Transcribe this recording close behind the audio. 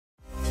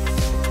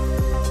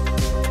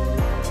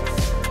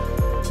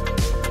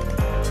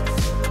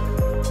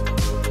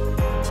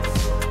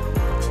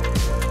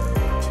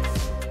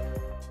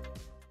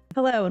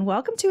Hello and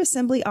welcome to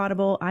Assembly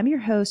Audible. I'm your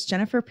host,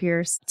 Jennifer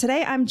Pierce.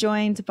 Today I'm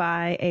joined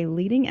by a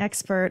leading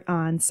expert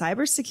on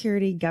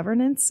cybersecurity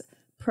governance,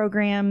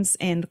 programs,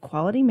 and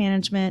quality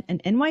management,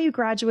 an NYU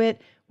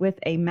graduate with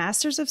a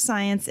Master's of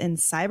Science in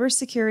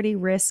Cybersecurity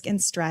Risk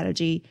and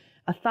Strategy,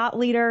 a thought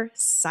leader,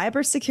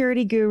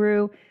 cybersecurity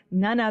guru,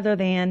 none other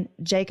than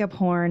Jacob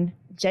Horne.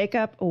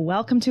 Jacob,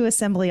 welcome to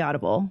Assembly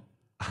Audible.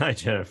 Hi,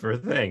 Jennifer.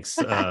 Thanks.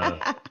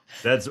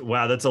 That's a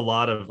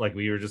lot of, like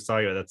we were just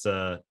talking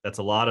about, that's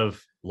a lot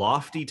of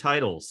lofty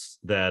titles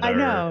that I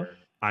know.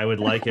 I would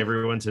like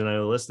everyone to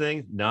know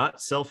listening,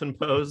 not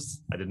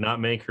self-imposed. I did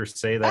not make her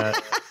say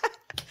that.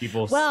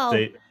 People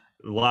say,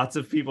 lots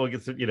of people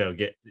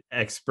get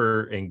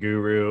expert and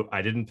guru.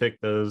 I didn't pick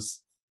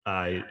those.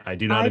 I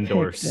do not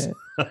endorse.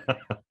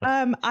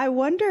 I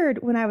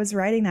wondered when I was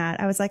writing that,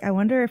 I was like, I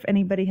wonder if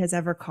anybody has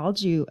ever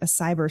called you a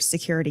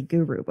cybersecurity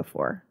guru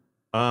before.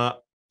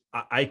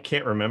 I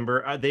can't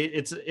remember.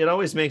 It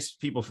always makes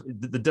people,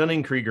 the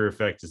Dunning-Kruger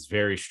effect is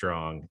very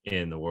strong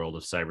in the world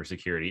of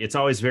cybersecurity. It's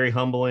always very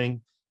humbling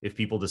if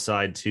people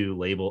decide to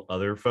label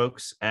other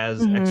folks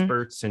as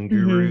experts and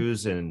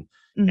gurus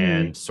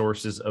and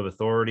sources of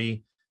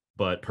authority.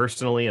 But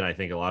personally, and I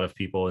think a lot of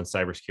people in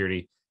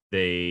cybersecurity,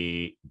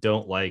 they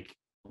don't like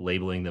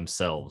labeling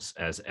themselves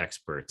as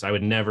experts. I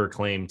would never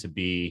claim to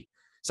be.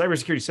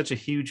 Cybersecurity is such a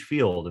huge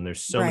field, and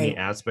there's so many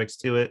aspects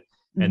to it.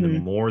 And the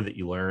more that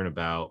you learn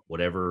about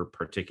whatever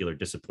particular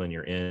discipline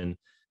you're in,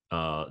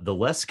 the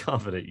less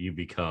confident you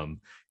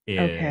become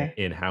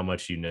in how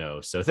much you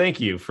know. So thank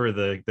you for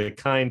the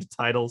kind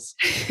titles,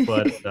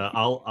 but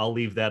I'll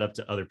leave that up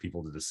to other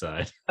people to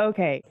decide.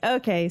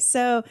 Okay.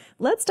 So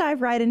let's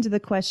dive right into the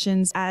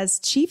questions. As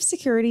Chief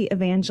Security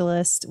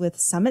Evangelist with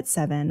Summit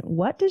 7,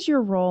 what does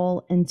your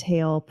role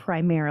entail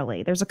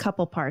primarily? There's a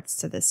couple parts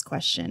to this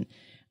question.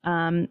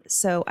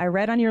 So I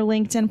read on your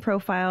LinkedIn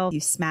profile,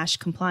 you smash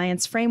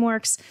compliance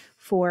frameworks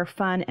for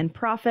fun and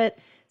profit.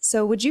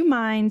 So would you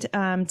mind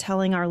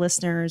telling our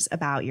listeners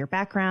about your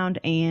background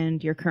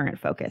and your current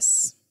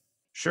focus?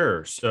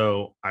 Sure.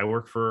 So I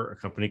work for a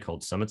company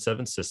called Summit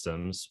 7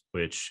 Systems,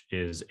 which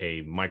is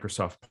a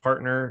Microsoft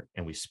partner,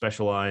 and we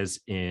specialize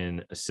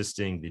in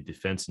assisting the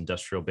defense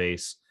industrial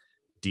base,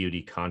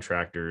 DoD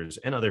contractors,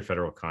 and other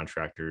federal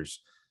contractors,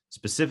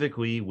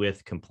 specifically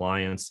with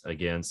compliance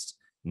against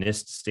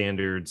NIST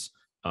standards,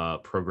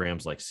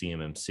 programs like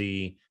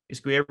CMMC,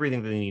 basically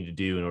everything that they need to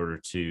do in order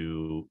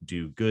to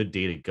do good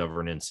data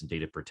governance and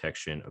data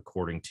protection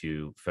according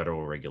to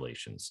federal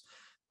regulations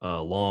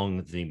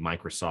along the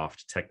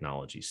Microsoft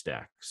technology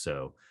stack.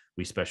 So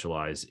we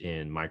specialize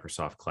in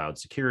Microsoft cloud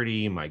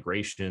security,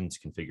 migrations,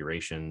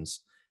 configurations,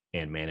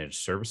 and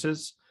managed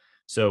services.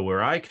 So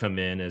where I come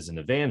in as an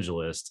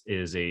evangelist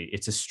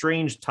it's a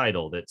strange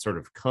title that sort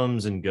of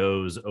comes and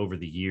goes over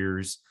the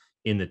years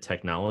in the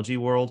technology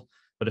world.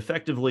 But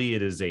effectively,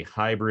 it is a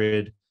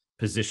hybrid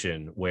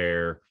position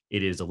where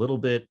it is a little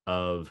bit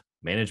of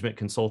management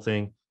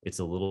consulting, it's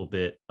a little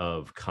bit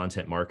of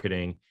content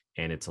marketing,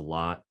 and it's a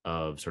lot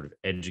of sort of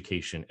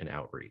education and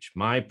outreach.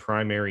 My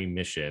primary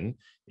mission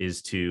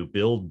is to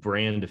build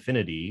brand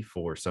affinity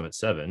for Summit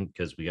 7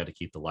 because we got to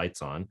keep the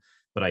lights on.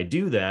 But I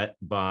do that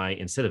by,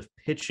 instead of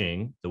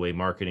pitching the way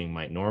marketing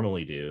might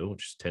normally do,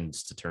 which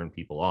tends to turn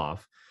people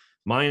off,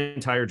 my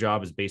entire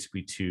job is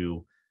basically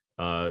to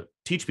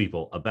teach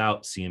people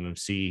about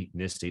CMMC,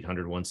 NIST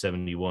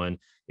 800-171,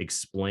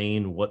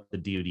 explain what the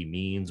DoD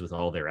means with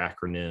all their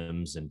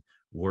acronyms and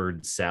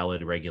word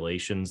salad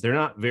regulations. They're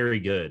not very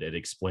good at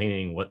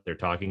explaining what they're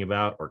talking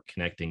about or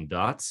connecting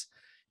dots.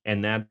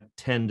 And that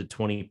 10 to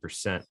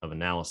 20% of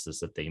analysis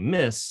that they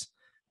miss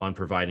on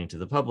providing to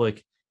the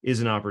public is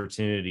an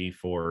opportunity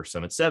for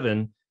Summit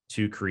 7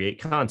 to create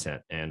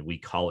content. And we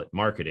call it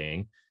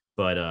marketing.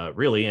 But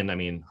really, and I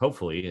mean,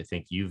 hopefully, I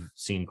think you've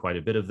seen quite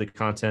a bit of the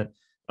content.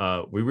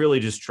 We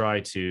really just try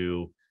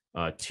to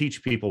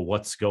teach people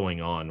what's going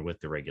on with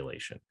the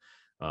regulation.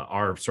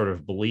 Our sort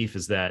of belief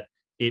is that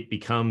it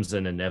becomes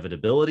an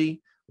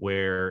inevitability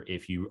where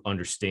if you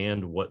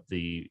understand what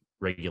the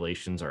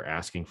regulations are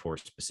asking for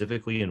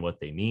specifically and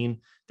what they mean,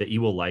 that you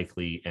will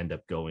likely end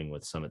up going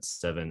with Summit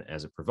 7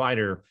 as a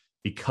provider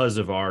because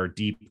of our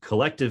deep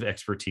collective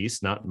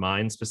expertise, not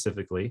mine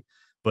specifically,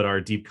 but our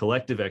deep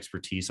collective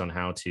expertise on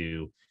how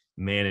to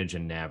manage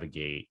and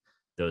navigate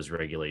those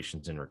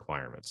regulations and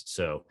requirements.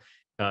 So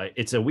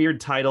it's a weird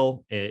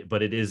title,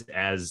 but it is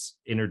as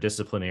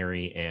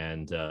interdisciplinary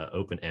and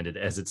open-ended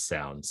as it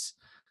sounds.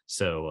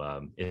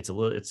 So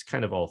it's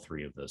kind of all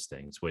three of those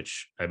things,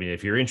 which, I mean,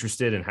 if you're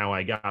interested in how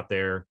I got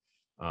there,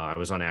 I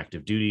was on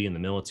active duty in the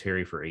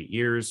military for 8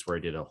 years, where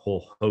I did a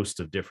whole host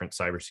of different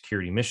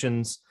cybersecurity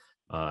missions.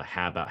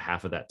 About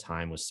half of that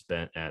time was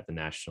spent at the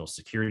National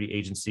Security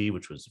Agency,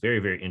 which was very,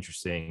 very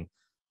interesting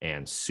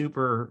and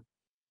super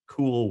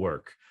cool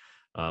work.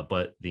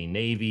 But the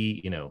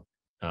Navy,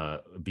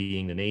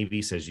 being the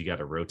Navy, says you got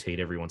to rotate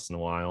every once in a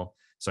while.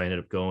 So I ended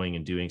up going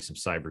and doing some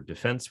cyber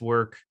defense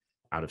work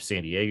out of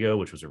San Diego,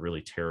 which was a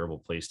really terrible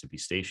place to be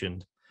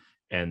stationed.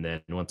 And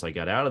then once I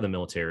got out of the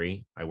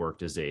military, I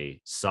worked as a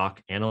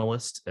SOC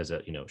analyst, as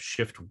a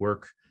shift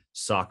work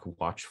SOC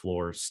watch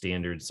floor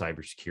standard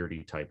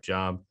cybersecurity type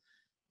job.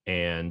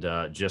 And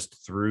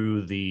just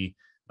through the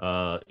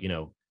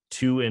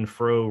to and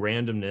fro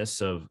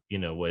randomness of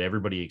what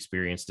everybody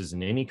experiences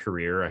in any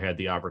career, I had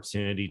the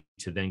opportunity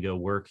to then go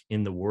work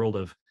in the world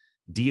of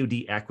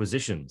DoD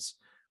acquisitions,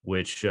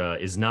 which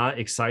is not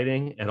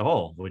exciting at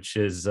all, which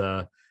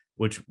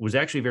was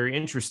actually very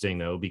interesting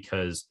though,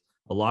 because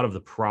a lot of the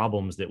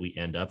problems that we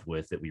end up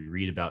with that we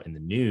read about in the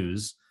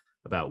news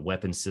about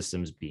weapon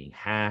systems being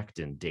hacked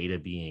and data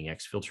being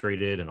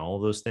exfiltrated and all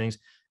of those things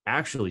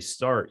actually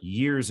start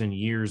years and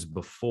years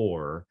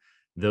before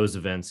those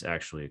events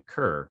actually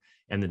occur.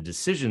 And the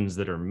decisions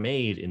that are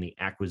made in the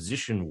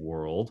acquisition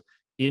world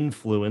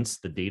influence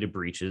the data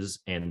breaches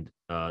and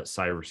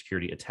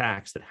cybersecurity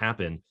attacks that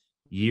happen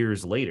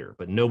years later.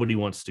 But nobody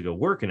wants to go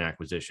work in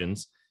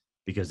acquisitions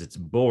because it's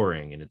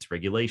boring and it's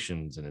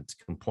regulations and it's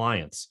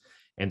compliance.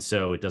 And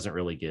so it doesn't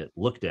really get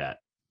looked at.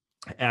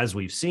 As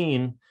we've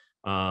seen,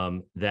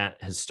 that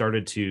has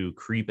started to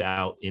creep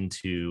out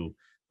into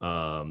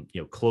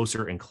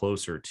closer and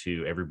closer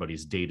to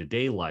everybody's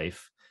day-to-day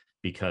life,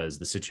 because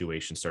the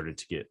situation started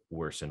to get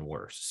worse and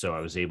worse. So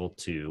I was able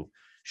to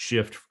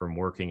shift from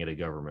working at a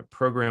government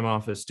program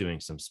office doing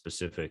some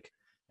specific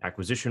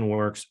acquisition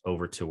works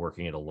over to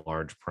working at a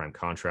large prime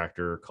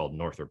contractor called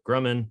Northrop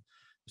Grumman,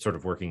 sort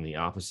of working the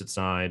opposite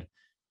side,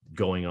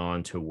 going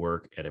on to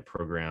work at a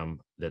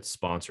program that's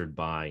sponsored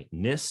by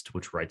NIST,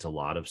 which writes a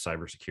lot of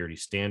cybersecurity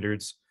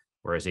standards,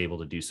 where I was able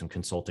to do some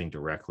consulting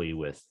directly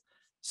with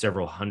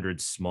several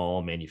hundred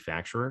small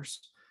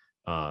manufacturers,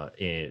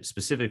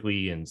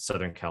 specifically in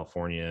Southern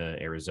California,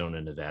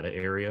 Arizona, Nevada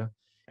area.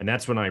 And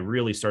that's when I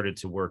really started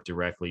to work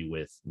directly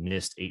with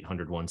NIST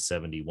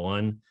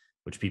 800-171,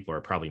 which people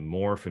are probably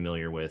more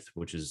familiar with,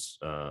 which is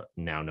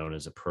now known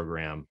as a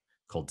program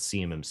called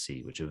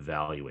CMMC, which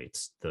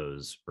evaluates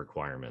those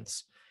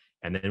requirements.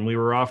 And then we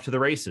were off to the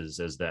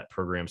races as that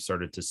program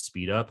started to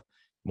speed up.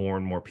 More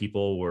and more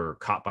people were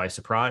caught by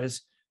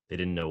surprise. They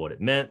didn't know what it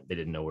meant. They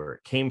didn't know where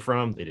it came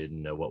from. They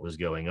didn't know what was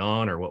going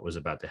on or what was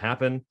about to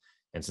happen.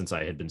 And since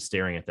I had been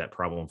staring at that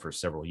problem for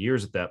several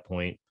years at that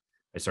point,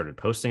 I started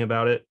posting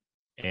about it.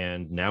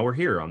 And now we're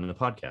here on the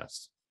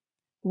podcast.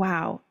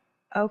 Wow.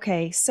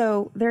 Okay.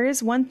 So there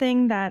is one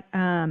thing that,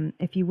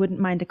 if you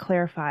wouldn't mind to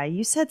clarify,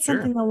 you said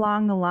something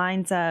along the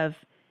lines of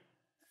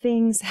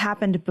things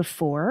happened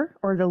before,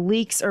 or the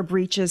leaks or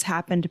breaches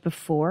happened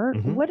before.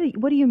 Mm-hmm.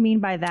 What do you mean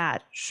by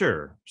that?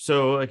 Sure.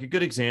 So like a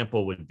good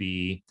example would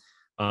be,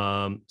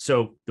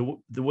 so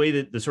the way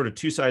that the sort of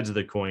two sides of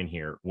the coin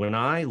here, when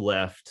I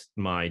left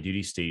my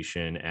duty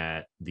station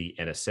at the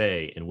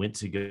NSA and went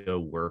to go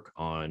work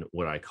on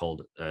what I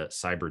called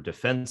cyber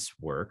defense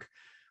work,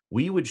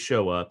 we would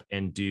show up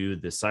and do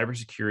the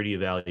cybersecurity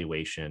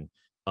evaluation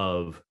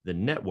of the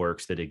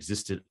networks that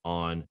existed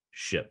on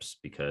ships,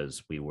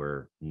 because we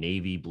were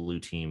Navy blue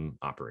team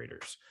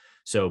operators.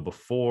 So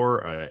before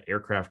an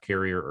aircraft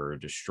carrier or a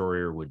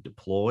destroyer would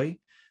deploy,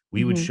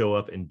 we would show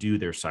up and do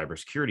their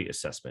cybersecurity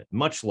assessment,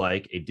 much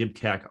like a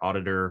DIBCAC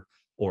auditor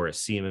or a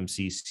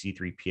CMMC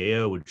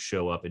C3PAO would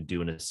show up and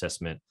do an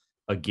assessment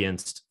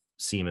against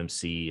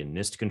CMMC and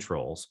NIST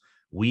controls.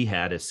 We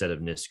had a set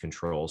of NIST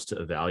controls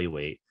to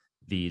evaluate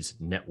these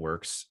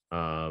networks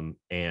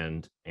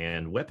and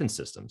weapon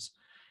systems.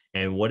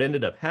 And what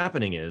ended up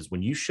happening is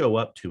when you show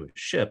up to a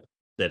ship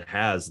that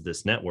has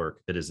this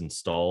network that is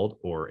installed,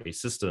 or a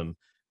system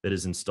that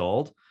is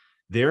installed,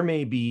 there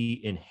may be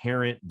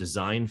inherent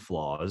design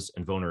flaws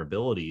and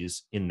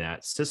vulnerabilities in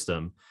that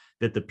system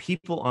that the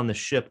people on the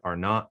ship are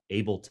not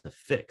able to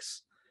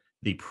fix.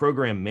 The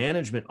program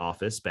management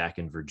office back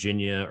in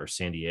Virginia or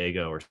San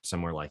Diego or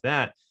somewhere like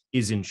that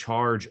is in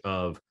charge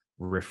of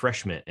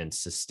refreshment and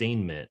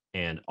sustainment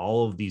and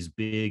all of these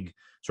big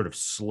sort of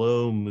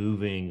slow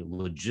moving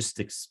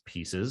logistics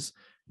pieces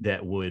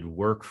that would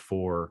work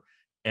for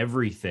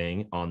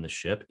everything on the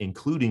ship,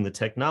 including the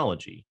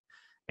technology.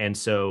 And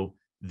so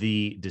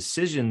the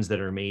decisions that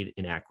are made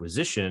in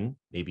acquisition,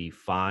 maybe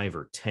 5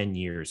 or 10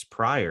 years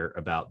prior,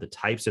 about the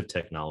types of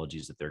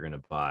technologies that they're going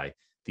to buy,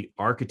 the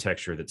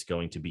architecture that's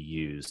going to be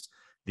used,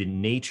 the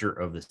nature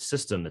of the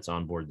system that's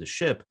on board the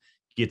ship,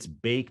 gets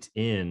baked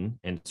in,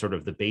 and sort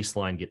of the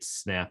baseline gets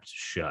snapped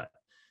shut.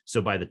 So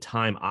by the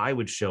time I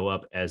would show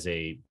up as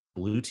a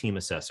blue team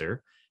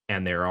assessor,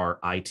 and there are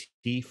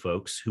IT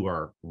folks who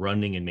are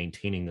running and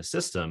maintaining the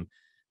system,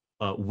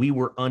 we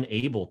were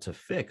unable to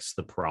fix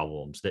the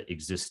problems that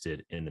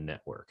existed in the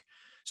network.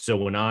 So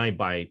when I,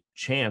 by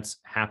chance,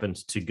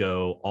 happened to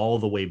go all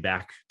the way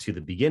back to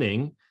the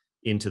beginning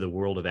into the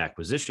world of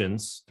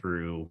acquisitions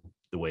through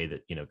the way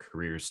that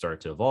careers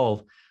start to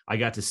evolve, I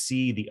got to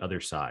see the other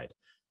side.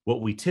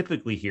 What we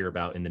typically hear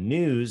about in the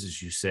news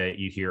is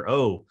you hear,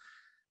 oh,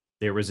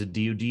 there was a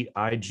DoD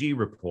IG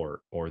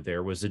report, or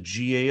there was a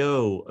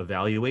GAO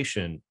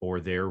evaluation, or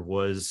there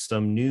was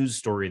some news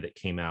story that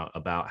came out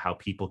about how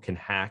people can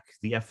hack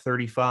the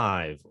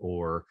F-35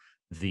 or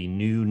the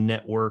new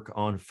network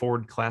on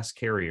Ford class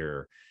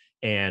carrier.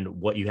 And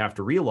what you have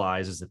to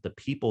realize is that the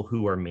people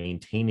who are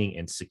maintaining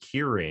and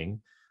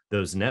securing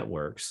those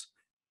networks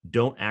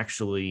don't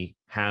actually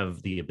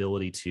have the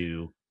ability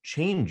to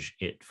change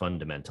it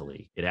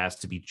fundamentally. It has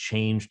to be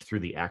changed through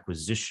the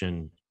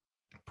acquisition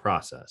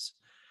process.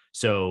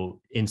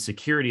 So in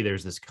security,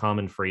 there's this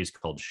common phrase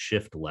called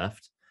shift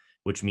left,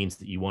 which means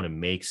that you want to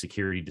make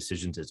security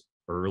decisions as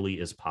early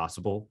as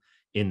possible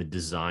in the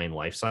design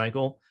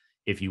lifecycle.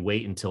 If you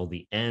wait until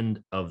the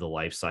end of the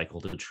life cycle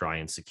to try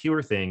and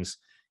secure things,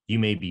 you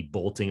may be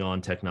bolting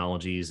on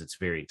technologies. It's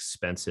very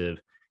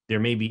expensive. There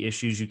may be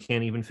issues you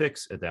can't even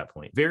fix at that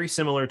point. Very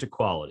similar to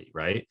quality,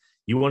 right?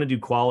 You want to do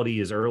quality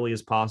as early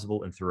as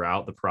possible and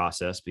throughout the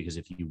process, because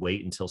if you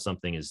wait until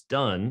something is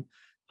done,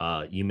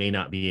 you may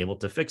not be able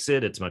to fix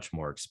it. It's much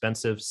more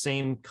expensive.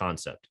 Same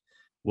concept.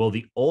 Well,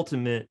 the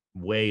ultimate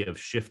way of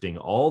shifting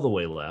all the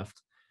way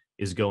left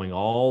is going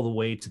all the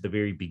way to the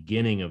very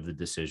beginning of the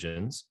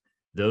decisions.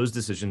 Those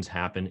decisions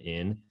happen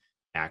in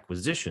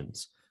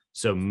acquisitions.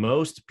 So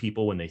most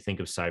people, when they think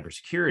of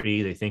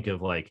cybersecurity, they think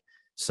of like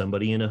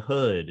somebody in a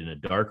hood in a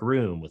dark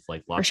room with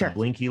like For lots of sure.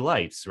 blinky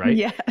lights, right?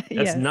 Yeah. That's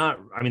Yes. not,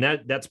 I mean,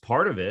 that's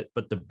part of it,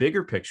 but the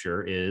bigger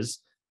picture is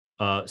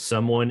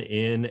someone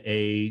in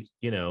a,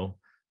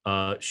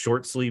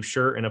 short sleeve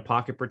shirt and a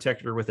pocket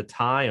protector with a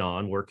tie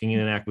on, working in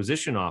an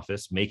acquisition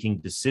office, making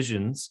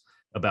decisions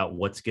about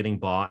what's getting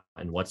bought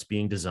and what's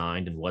being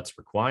designed and what's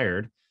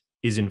required,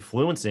 is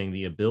influencing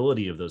the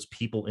ability of those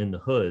people in the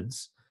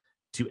hoods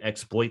to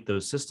exploit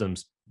those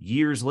systems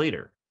years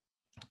later.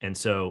 And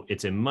so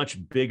it's a much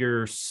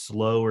bigger,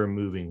 slower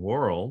moving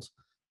world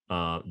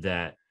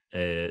that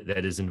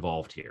is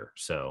involved here.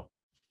 So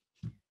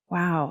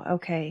Wow.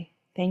 Okay.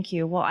 Thank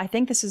you. Well, I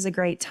think this is a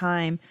great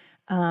time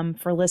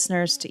for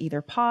listeners to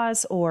either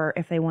pause or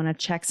if they want to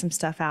check some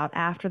stuff out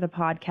after the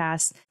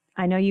podcast.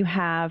 I know you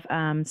have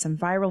some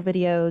viral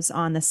videos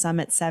on the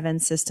Summit 7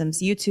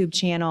 Systems YouTube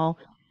channel.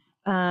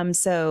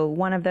 So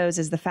one of those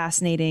is the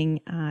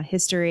fascinating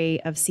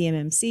history of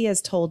CMMC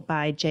as told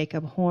by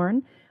Jacob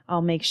Horne.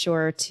 I'll make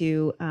sure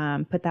to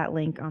put that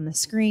link on the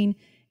screen.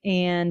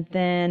 And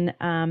then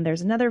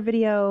there's another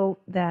video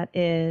that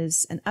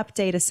is an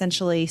update,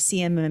 essentially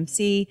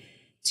CMMC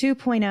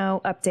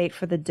 2.0 update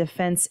for the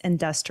defense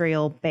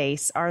industrial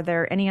base. Are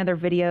there any other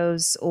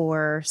videos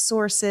or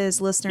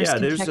sources listeners yeah,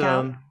 can there's check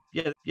out?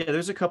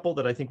 there's a couple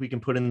that I think we can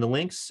put in the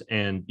links,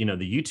 and the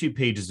YouTube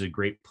page is a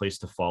great place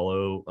to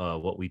follow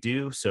what we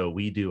do. So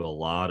we do a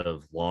lot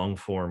of long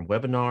form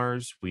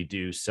webinars. We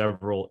do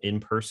several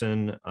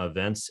in-person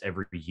events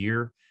every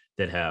year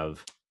that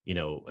have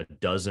a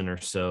dozen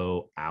or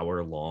so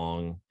hour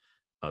long,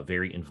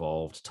 very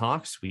involved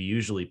talks. We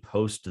usually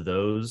post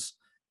those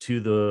to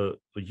the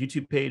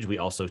YouTube page. We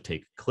also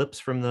take clips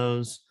from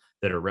those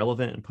that are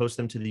relevant and post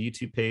them to the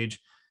YouTube page.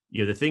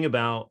 The thing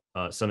about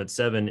Summit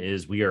 7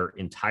 is we are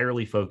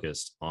entirely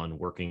focused on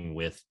working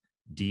with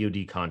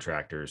DoD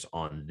contractors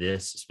on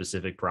this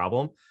specific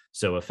problem.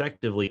 So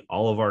effectively,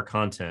 all of our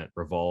content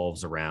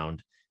revolves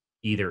around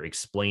either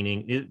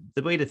explaining it.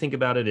 The way to think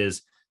about it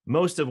is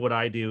most of what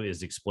I do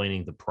is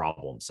explaining the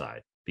problem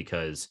side,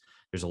 because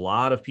there's a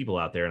lot of people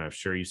out there, and I'm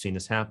sure you've seen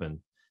this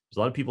happen. There's a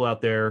lot of people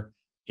out there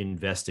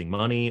investing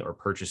money or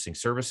purchasing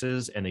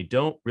services, and they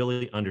don't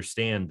really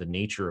understand the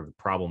nature of the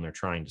problem they're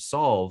trying to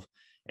solve.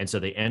 And so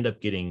they end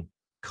up getting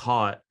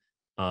caught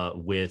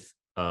with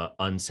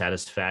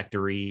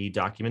unsatisfactory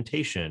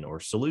documentation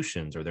or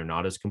solutions, or they're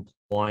not as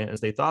compliant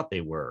as they thought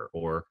they were,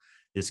 or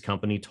this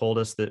company told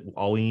us that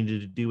all we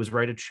needed to do was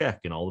write a check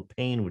and all the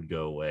pain would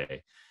go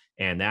away.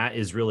 And that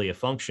is really a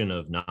function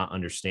of not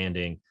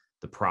understanding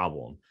the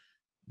problem.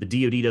 The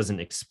DoD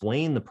doesn't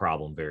explain the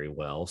problem very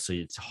well, so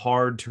it's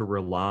hard to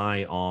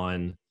rely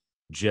on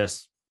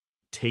just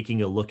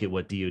taking a look at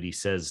what DoD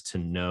says to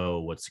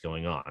know what's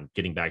going on.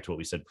 Getting back to what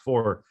we said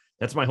before,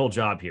 that's my whole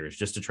job here, is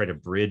just to try to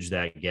bridge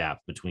that gap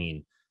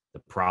between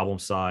the problem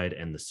side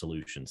and the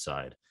solution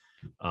side.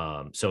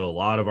 So a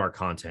lot of our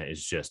content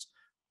is just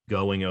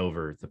going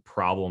over the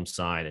problem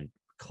side and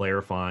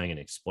clarifying and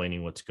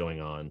explaining what's going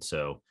on.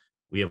 So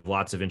we have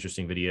lots of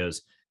interesting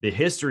videos. The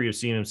history of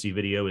CMMC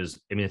video is,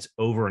 it's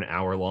over an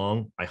hour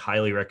long. I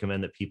highly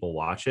recommend that people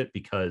watch it,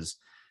 because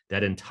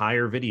that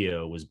entire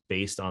video was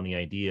based on the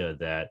idea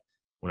that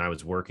when I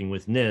was working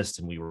with NIST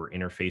and we were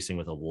interfacing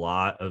with a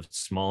lot of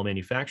small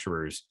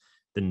manufacturers,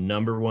 the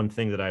number one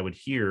thing that I would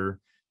hear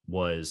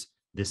was,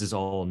 this is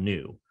all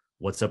new.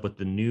 What's up with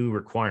the new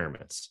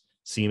requirements?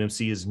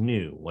 CMMC is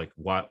new. Like,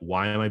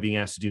 why am I being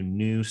asked to do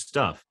new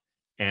stuff?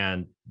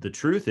 And the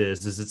truth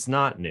is it's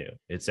not new.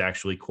 It's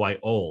actually quite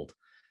old.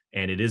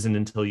 And it isn't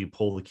until you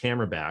pull the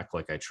camera back,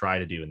 like I try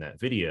to do in that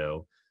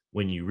video,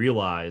 when you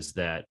realize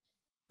that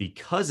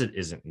because it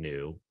isn't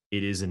new,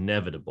 it is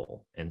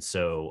inevitable. And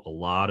so a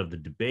lot of the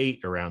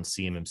debate around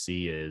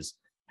CMMC is,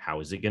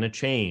 how is it going to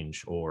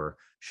change? Or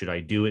should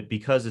I do it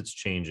because it's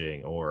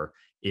changing? Or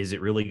is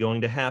it really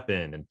going to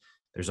happen? And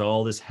there's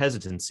all this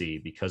hesitancy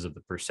because of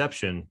the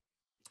perception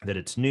that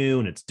it's new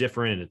and it's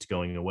different and it's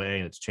going away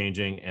and it's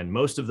changing. And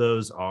most of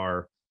those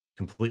are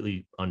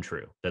completely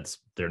untrue.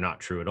 They're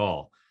not true at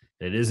all.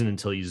 And it isn't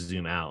until you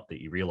zoom out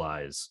that you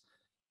realize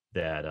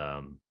that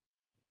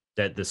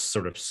that this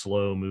sort of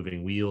slow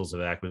moving wheels of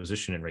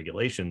acquisition and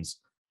regulations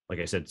like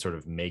I said, sort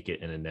of make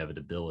it an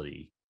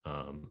inevitability.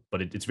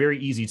 But it's very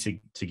easy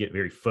to get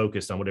very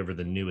focused on whatever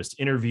the newest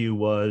interview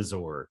was,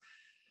 or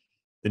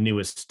the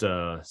newest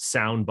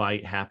sound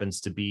bite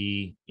happens to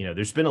be.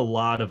 There's been a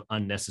lot of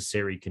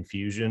unnecessary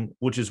confusion,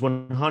 which is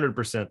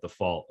 100% the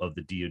fault of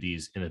the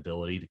DoD's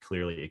inability to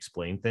clearly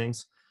explain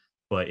things.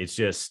 But it's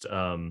just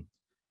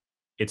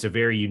it's a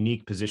very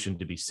unique position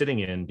to be sitting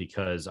in,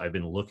 because I've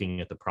been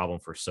looking at the problem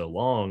for so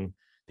long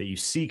that you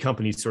see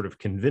companies sort of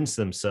convince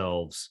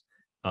themselves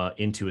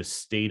into a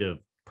state of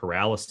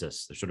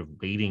paralysis. They're sort of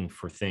waiting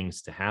for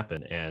things to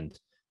happen. And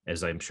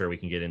as I'm sure we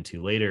can get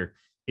into later,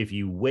 if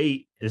you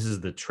wait, this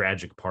is the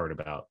tragic part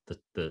about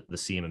the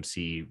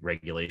CMMC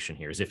regulation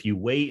here, is if you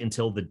wait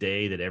until the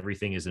day that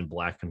everything is in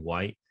black and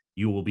white,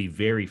 you will be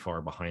very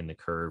far behind the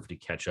curve to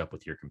catch up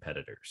with your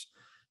competitors.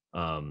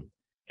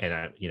 And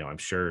I'm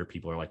sure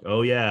people are like,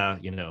 oh yeah,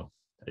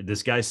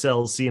 this guy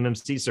sells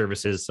CMMC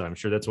services, so I'm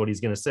sure that's what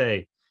he's going to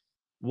say.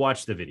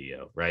 Watch the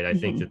video, right? I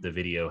think that the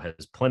video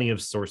has plenty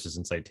of sources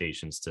and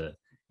citations to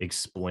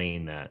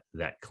explain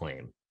that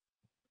claim.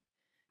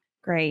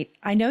 Great.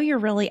 I know you're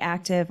really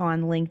active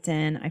on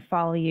LinkedIn. I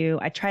follow you.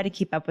 I try to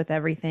keep up with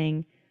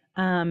everything.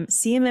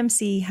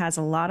 CMMC has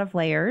a lot of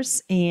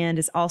layers and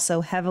is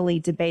also heavily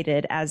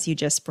debated, as you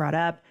just brought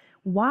up.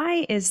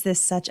 Why is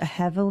this such a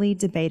heavily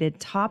debated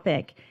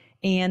topic?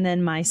 And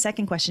then my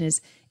second question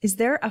is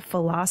there a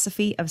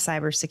philosophy of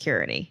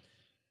cybersecurity?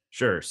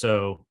 Sure.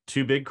 So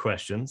two big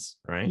questions,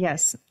 right?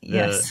 Yes. The,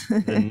 Yes.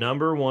 the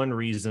number one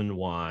reason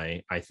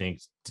why I think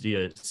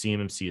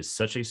CMMC is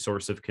such a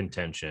source of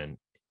contention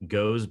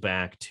goes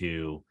back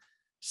to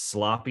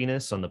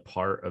sloppiness on the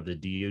part of the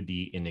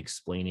DoD in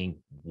explaining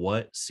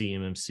what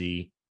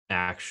CMMC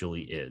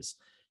actually is.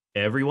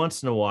 Every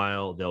once in a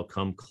while, they'll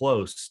come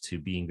close to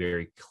being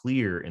very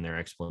clear in their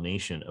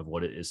explanation of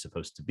what it is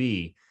supposed to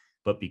be.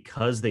 But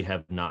because they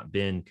have not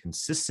been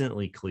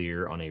consistently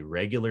clear on a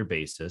regular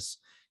basis,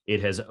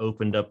 it has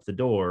opened up the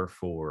door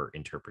for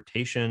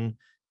interpretation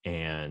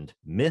and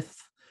myth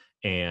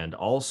and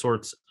all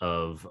sorts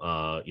of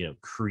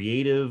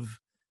creative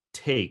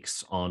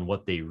takes on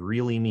what they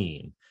really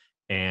mean.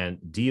 And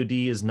DoD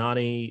is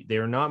they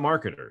are not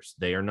marketers.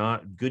 They are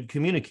not good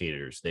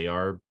communicators. They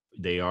are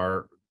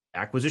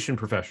acquisition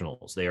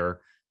professionals. They are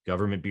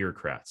government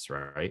bureaucrats,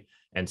 right?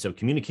 And so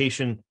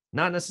communication,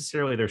 not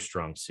necessarily their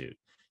strong suit.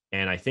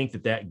 And I think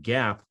that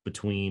gap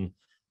between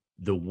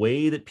the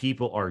way that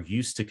people are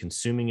used to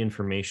consuming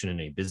information in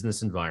a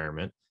business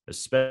environment,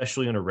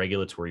 especially on a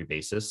regulatory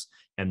basis,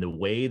 and the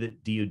way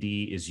that DoD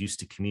is used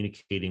to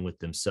communicating with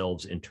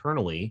themselves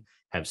internally,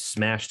 have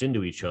smashed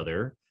into each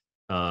other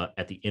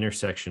at the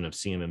intersection of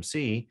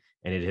CMMC,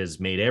 and it has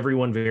made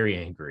everyone very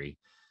angry.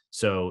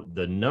 So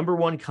the number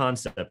one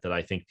concept that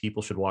I think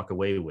people should walk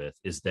away with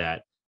is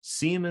that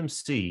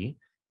CMMC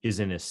is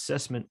an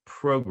assessment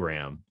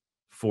program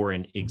for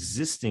an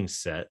existing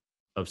set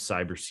of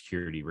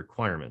cybersecurity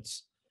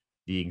requirements.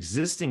 The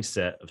existing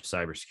set of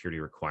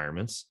cybersecurity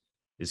requirements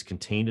is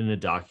contained in a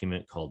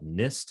document called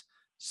NIST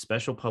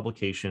Special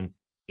Publication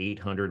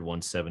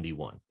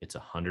 800-171. It's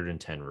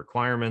 110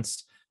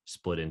 requirements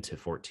split into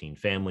 14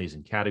 families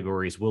and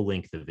categories. We'll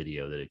link the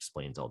video that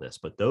explains all this,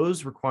 but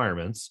those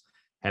requirements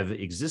have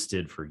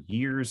existed for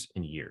years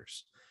and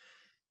years.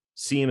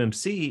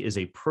 CMMC is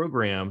a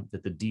program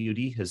that the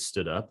DoD has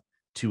stood up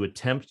to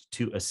attempt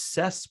to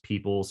assess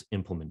people's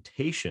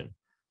implementation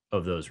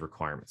of those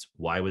requirements.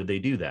 Why would they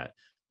do that?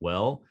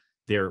 Well,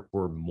 there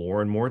were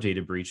more and more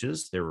data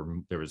breaches. There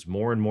was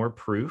more and more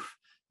proof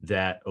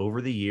that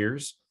over the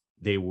years,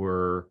 they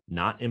were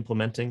not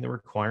implementing the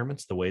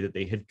requirements the way that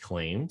they had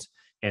claimed.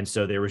 And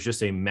so there was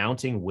just a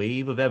mounting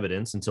wave of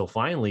evidence until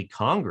finally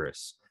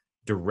Congress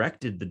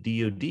directed the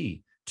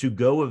DoD to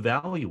go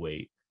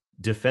evaluate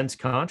defense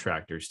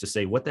contractors to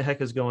say, what the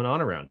heck is going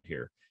on around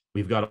here?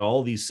 We've got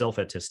all these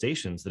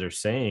self-attestations that are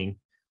saying,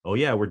 oh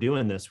yeah, we're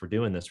doing this, we're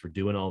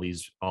doing all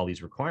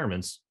these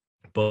requirements,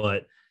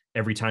 but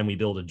every time we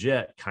build a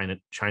jet,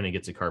 China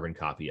gets a carbon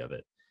copy of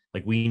it.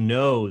 Like, we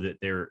know that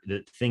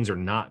that things are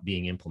not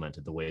being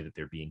implemented the way that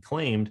they're being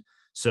claimed.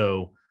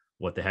 So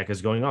what the heck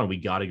is going on? We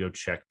got to go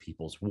check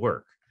people's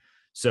work.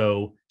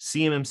 So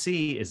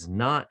CMMC is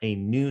not a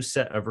new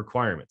set of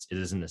requirements. It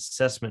is an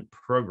assessment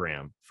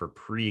program for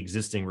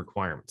pre-existing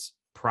requirements.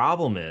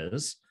 Problem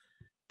is,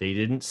 they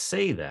didn't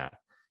say that.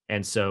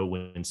 And so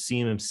when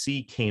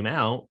CMMC came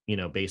out,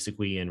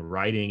 basically in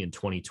writing in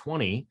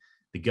 2020,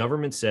 the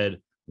government said,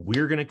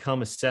 we're going to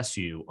come assess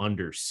you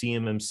under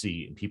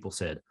CMMC. And people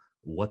said,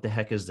 what the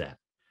heck is that?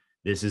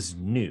 This is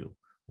new.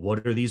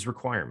 What are these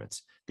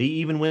requirements? They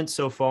even went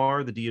so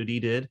far, the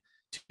DoD did,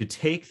 to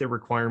take the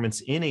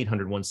requirements in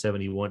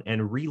 800-171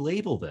 and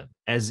relabel them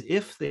as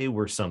if they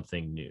were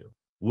something new,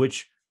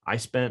 which I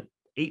spent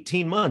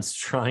 18 months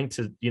trying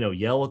to,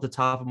 yell at the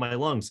top of my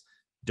lungs.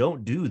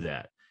 Don't do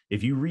that.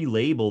 If you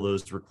relabel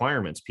those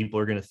requirements, people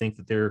are going to think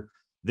that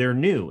they're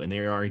new and they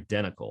are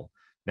identical.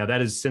 Now,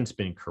 that has since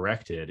been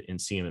corrected in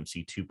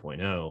CMMC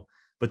 2.0,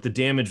 but the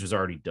damage was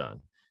already done.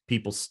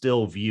 People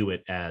still view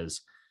it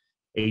as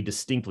a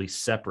distinctly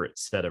separate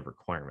set of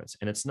requirements.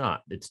 And it's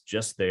not. It's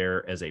just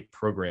there as a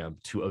program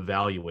to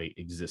evaluate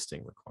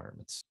existing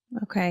requirements.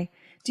 Okay.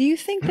 Do you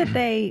think that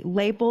they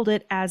labeled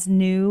it as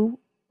new,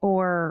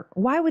 or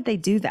why would they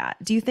do that?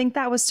 Do you think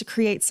that was to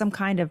create some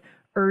kind of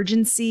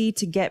urgency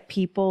to get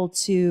people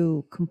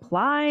to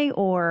comply,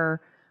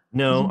 or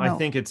No, I no?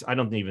 think I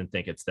don't even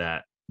think it's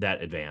that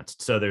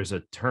advanced. So there's a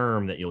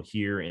term that you'll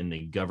hear in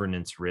the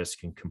governance,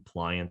 risk, and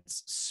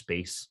compliance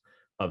space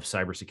of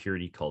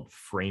cybersecurity called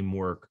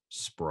framework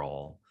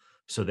sprawl.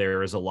 So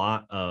there is a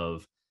lot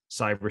of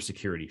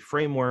cybersecurity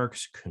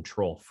frameworks,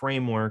 control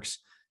frameworks.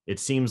 It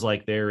seems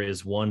like there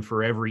is one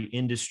for every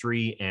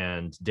industry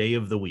and day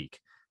of the week.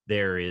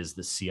 There is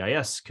the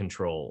CIS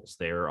controls.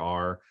 There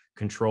are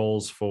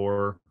controls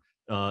for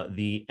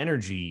the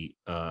energy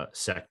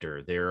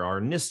sector. There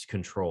are NIST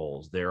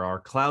controls. There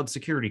are cloud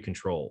security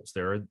controls.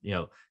 There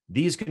are,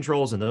 these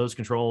controls and those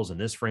controls and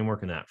this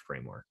framework and that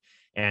framework.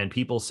 And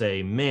people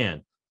say,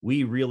 man,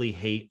 we really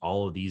hate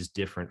all of these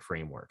different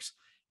frameworks.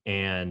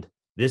 And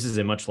this is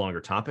a much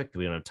longer topic that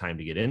we don't have time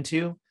to get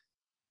into.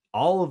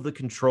 All of the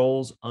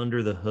controls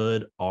under the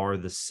hood are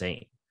the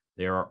same.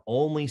 There are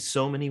only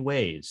so many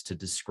ways to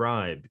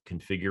describe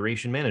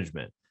configuration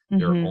management.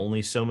 There are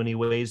only so many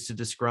ways to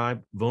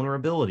describe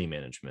vulnerability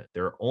management.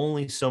 There are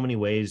only so many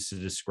ways to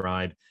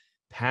describe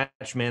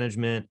patch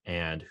management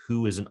and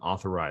who is an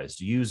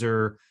authorized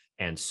user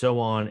and so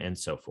on and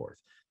so forth.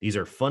 These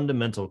are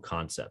fundamental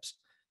concepts,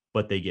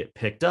 but they get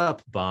picked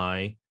up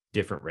by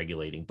different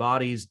regulating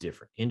bodies,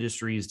 different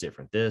industries,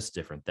 different this,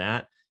 different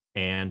that,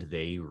 and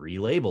they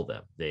relabel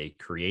them. They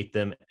create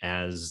them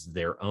as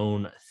their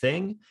own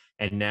thing.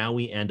 And now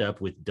we end up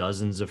with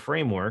dozens of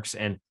frameworks,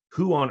 and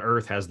who on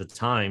earth has the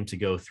time to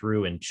go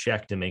through and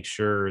check to make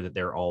sure that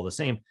they're all the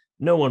same?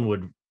 No one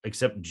would,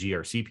 except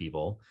GRC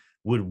people,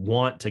 would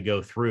want to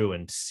go through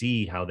and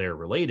see how they're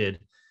related.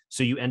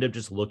 So you end up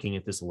just looking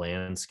at this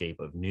landscape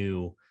of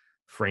new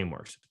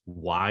frameworks.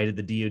 Why did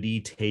the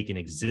DoD take an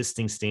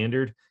existing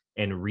standard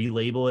and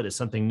relabel it as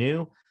something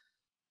new?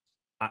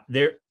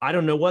 I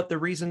don't know what the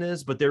reason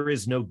is, but there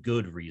is no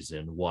good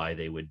reason why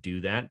they would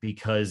do that,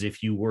 because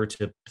if you were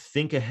to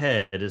think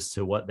ahead as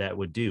to what that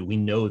would do, we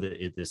know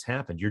that this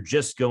happened. You're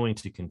just going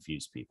to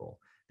confuse people.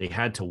 They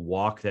had to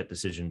walk that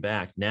decision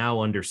back.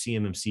 Now under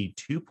CMMC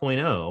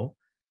 2.0,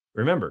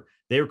 remember,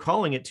 they were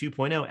calling it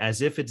 2.0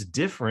 as if it's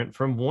different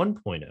from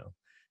 1.0.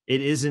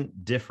 It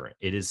isn't different.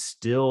 It is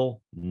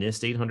still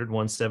NIST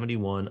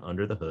 800-171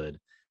 under the hood.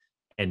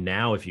 And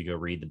now if you go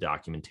read the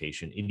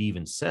documentation, it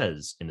even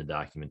says in the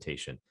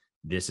documentation,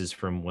 this is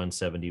from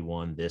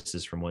 171, this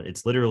is from one.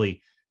 It's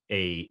literally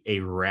a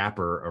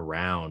wrapper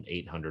around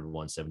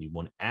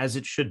 800-171, as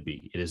it should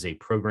be. It is a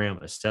program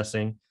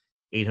assessing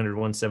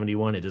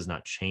 800-171. It does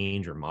not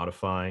change or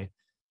modify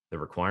the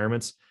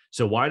requirements.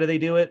 So why do they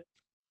do it?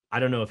 I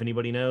don't know if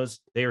anybody knows.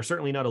 They are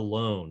certainly not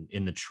alone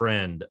in the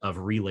trend of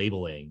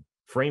relabeling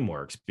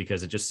frameworks,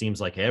 because it just seems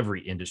like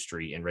every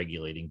industry and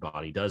regulating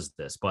body does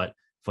this. But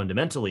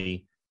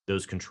fundamentally,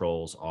 those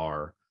controls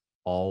are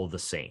all the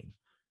same.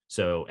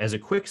 So as a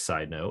quick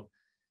side note,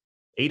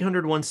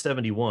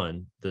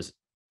 800-171, the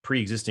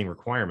pre-existing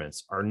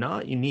requirements, are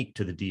not unique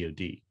to the DoD.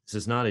 This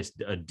is not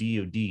a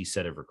DoD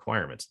set of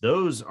requirements.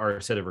 Those are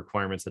a set of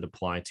requirements that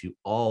apply to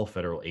all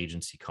federal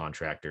agency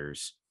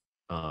contractors,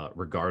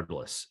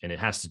 regardless. And it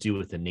has to do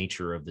with the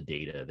nature of the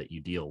data that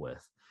you deal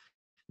with.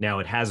 Now,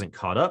 it hasn't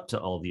caught up to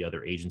all the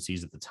other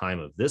agencies at the time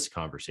of this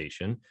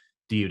conversation.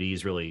 DoD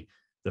is really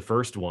the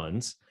first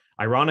ones.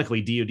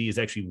 Ironically, DoD is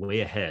actually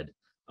way ahead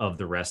of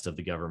the rest of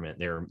the government.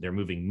 They're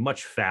moving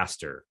much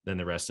faster than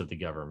the rest of the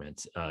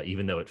government,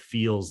 even though it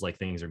feels like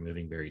things are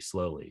moving very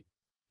slowly.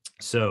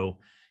 So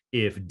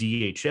if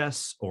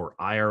DHS or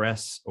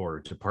IRS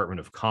or Department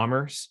of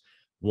Commerce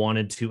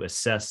wanted to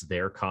assess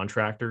their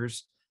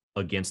contractors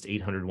against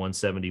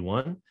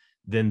 800-171,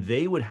 then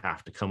they would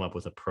have to come up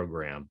with a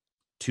program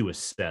to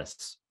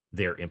assess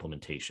their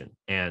implementation.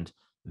 And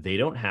they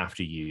don't have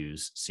to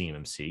use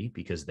CMMC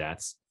because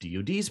that's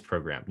DoD's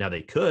program. Now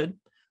they could,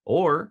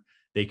 or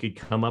they could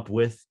come up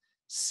with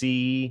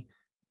CMMC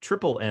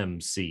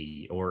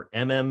or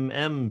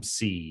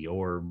MMMC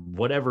or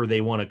whatever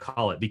they want to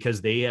call it,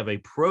 because they have a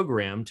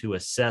program to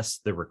assess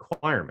the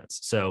requirements.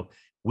 So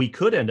we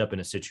could end up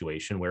in a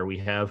situation where we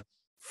have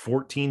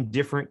 14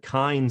 different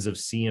kinds of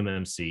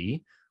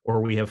CMMC,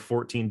 or we have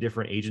 14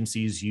 different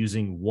agencies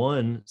using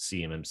one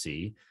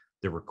CMMC.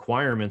 The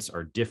requirements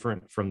are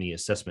different from the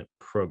assessment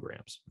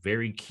programs.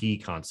 Very key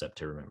concept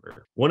to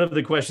remember. One of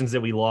the questions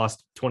that we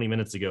lost 20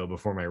 minutes ago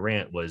before my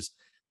rant was,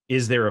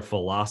 is there a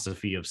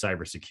philosophy of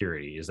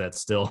cybersecurity? Is that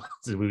still,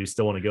 do we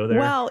still want to go there?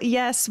 Well,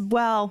 yes.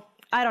 Well,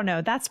 I don't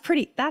know. That's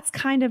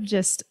kind of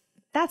just,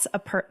 that's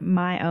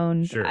my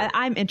own, Sure.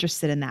 I'm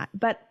interested in that.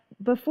 But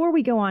before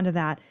we go on to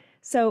that,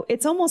 so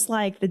it's almost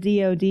like the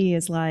DoD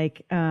is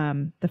like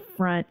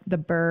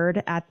the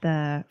bird at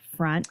the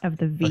front of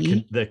the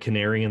V. The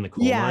canary in the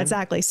coal mine. Yeah,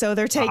 exactly. So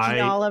they're taking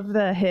all of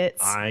the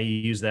hits. I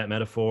use that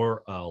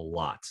metaphor a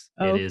lot.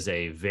 Oh. It is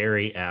a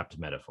very apt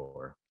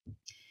metaphor.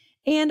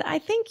 And I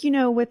think, you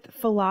know, with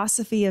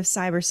philosophy of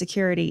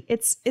cybersecurity,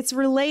 it's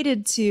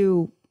related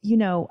to, you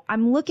know,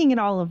 I'm looking at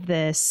all of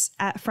this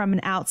from an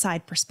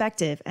outside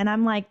perspective, and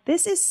I'm like,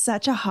 this is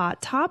such a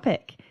hot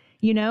topic,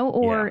 you know,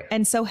 Yeah,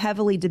 and so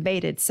heavily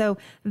debated. So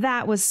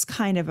that was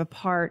kind of a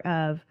part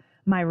of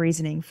my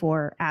reasoning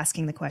for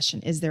asking the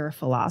question, is there a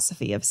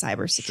philosophy of sure.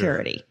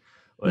 cybersecurity?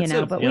 Well, You it's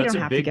know, a but you know we it's don't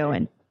a have to big go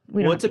in.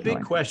 We don't well, have it's a to go big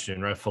into it.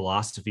 question, right?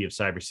 Philosophy of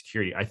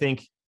cybersecurity. I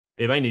think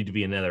it might need to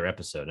be another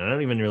episode. And I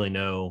don't even really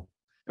know.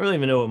 I don't really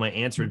even know what my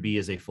answer would be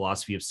as a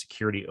philosophy of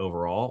security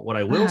overall. What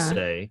I will Uh-huh.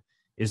 say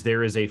is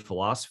there is a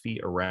philosophy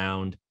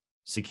around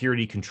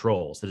security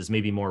controls that is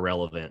maybe more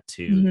relevant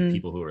to the Hmm.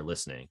 people who are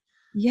listening. So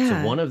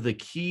Yeah. one of the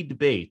key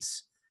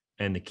debates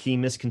and the key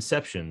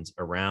misconceptions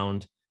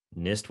around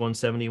NIST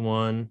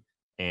 171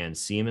 and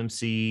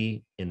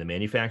CMMC in the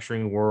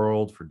manufacturing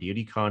world for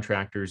DoD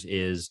contractors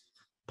is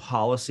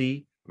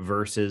policy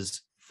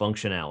versus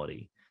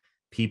functionality.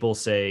 People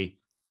say,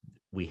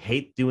 we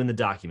hate doing the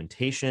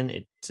documentation.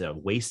 It's a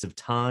waste of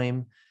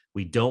time.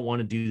 We don't want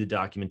to do the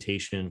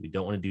documentation. We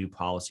don't want to do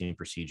policy and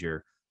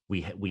procedure.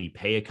 We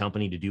pay a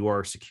company to do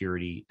our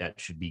security. That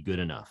should be good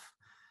enough.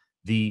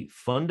 The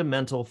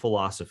fundamental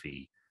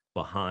philosophy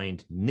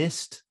behind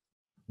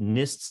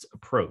NIST's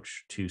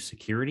approach to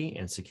security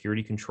and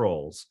security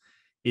controls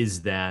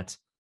is that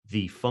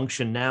the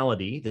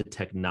functionality, the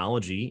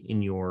technology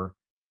in your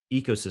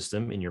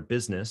ecosystem, in your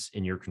business,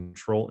 in your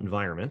control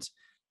environment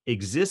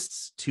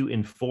exists to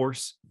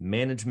enforce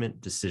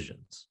management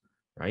decisions,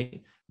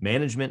 right?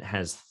 Management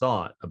has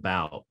thought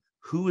about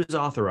who is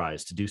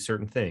authorized to do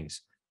certain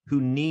things,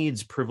 who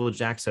needs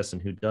privileged access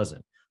and who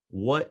doesn't,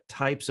 what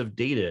types of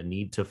data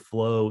need to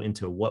flow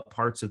into what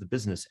parts of the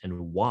business and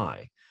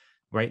why,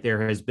 right?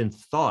 There has been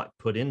thought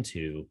put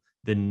into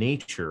the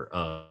nature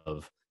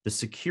of the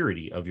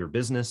security of your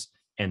business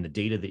and the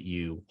data that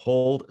you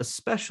hold,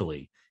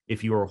 especially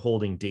if you are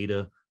holding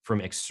data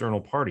from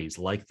external parties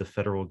like the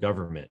federal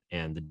government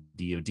and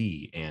the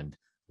DoD and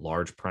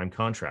large prime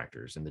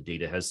contractors, and the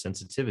data has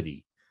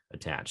sensitivity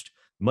attached,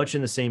 much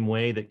in the same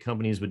way that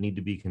companies would need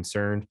to be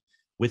concerned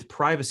with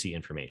privacy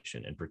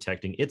information and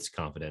protecting its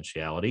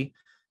confidentiality.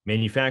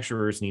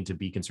 Manufacturers need to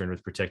be concerned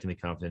with protecting the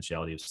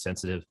confidentiality of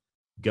sensitive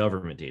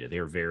government data. They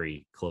are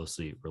very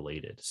closely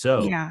related.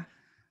 So Yeah.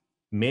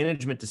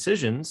 management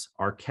decisions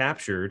are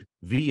captured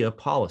via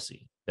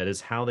policy. That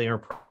is how they are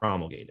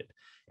promulgated.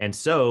 And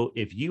so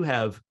if you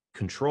have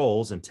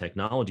controls and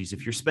technologies,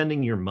 if you're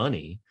spending your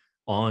money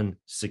on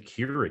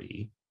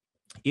security,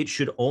 it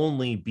should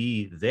only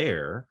be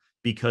there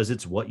because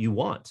it's what you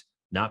want,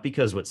 not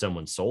because what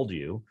someone sold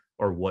you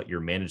or what your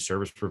managed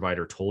service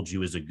provider told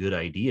you is a good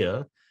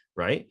idea,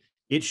 right?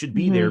 It should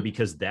be there Hmm.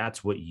 because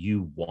that's what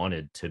you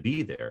wanted to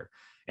be there.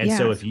 And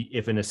so Yeah.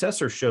 if an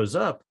assessor shows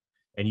up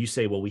and you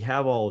say, well, we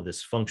have all of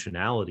this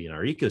functionality in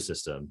our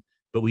ecosystem,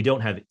 but we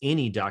don't have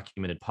any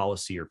documented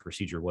policy or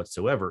procedure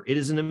whatsoever, it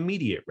is an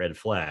immediate red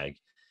flag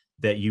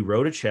that you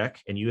wrote a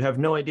check and you have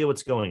no idea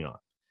what's going on.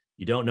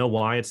 You don't know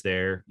why it's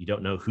there. You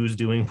don't know who's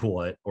doing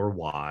what or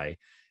why.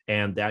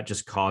 And that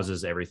just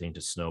causes everything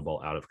to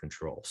snowball out of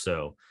control.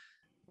 So,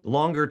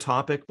 longer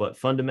topic, but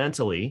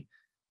fundamentally,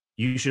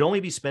 you should only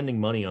be spending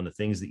money on the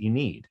things that you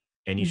need.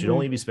 And you should Hmm.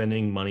 only be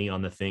spending money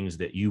on the things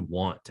that you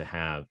want to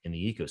have in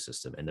the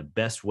ecosystem. And the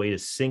best way to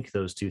sync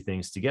those two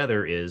things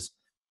together is,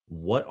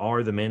 what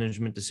are the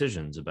management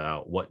decisions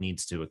about what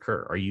needs to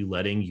occur? Are you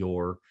letting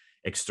your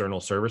external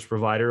service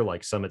provider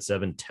like Summit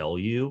 7 tell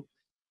you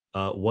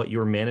what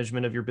your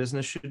management of your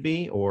business should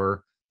be,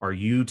 or are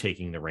you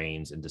taking the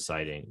reins and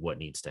deciding what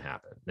needs to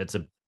happen? That's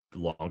a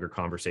longer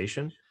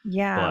conversation,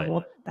 Yeah. but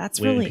Well, that's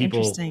when really people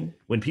interesting.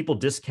 when people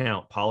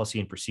discount policy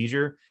and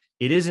procedure,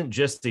 it isn't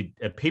just a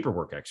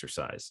paperwork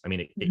exercise. I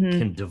mean, it Hmm.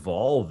 can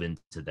devolve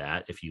into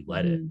that if you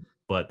let it, Hmm.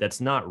 but that's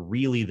not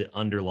really the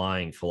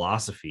underlying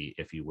philosophy,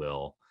 if you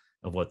will,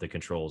 of what the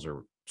controls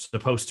are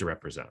supposed to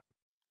represent.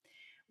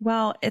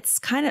 Well, it's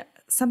kind of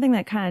something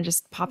that kind of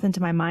just popped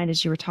into my mind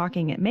as you were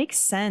talking. It makes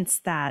sense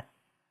that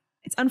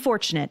it's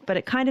unfortunate, but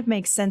it kind of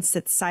makes sense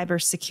that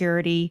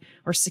cybersecurity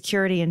or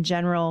security in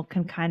general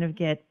can kind of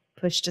get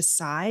pushed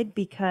aside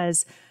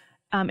because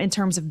in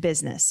terms of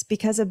business,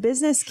 because a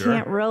business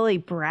can't Sure. really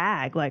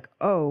brag like,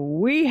 oh,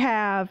 we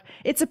have,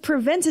 it's a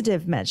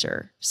preventative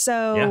measure. Yeah.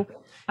 So,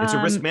 It's a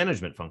risk um,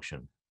 management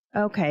function.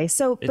 okay.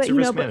 So, It's but, a you know,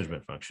 risk but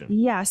management function.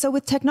 yeah. So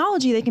with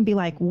technology, they can be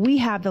like, we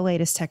have the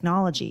latest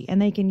technology and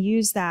they can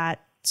use that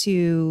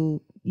to,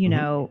 you Mhm.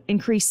 know,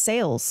 increase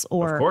sales Of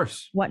or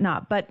course.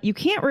 whatnot. But you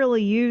can't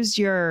really use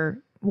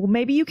your, well,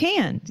 maybe you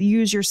can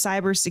use your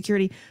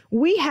cybersecurity.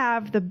 We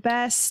have the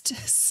best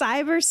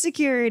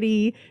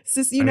cybersecurity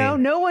system. You I know,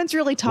 mean, no one's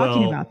really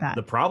talking well, about that.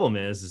 the problem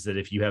is that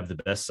if you have the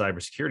best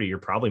cybersecurity, you're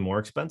probably more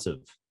expensive,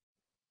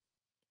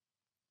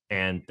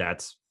 and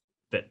that's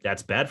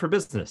bad for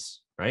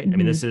business. right? I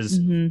mean,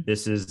 Mm-hmm. Mm-hmm.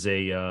 this is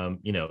a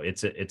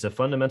it's a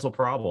fundamental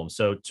problem.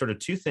 So sort of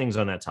two things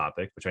on that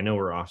topic, which I know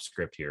we're off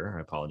script here.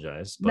 I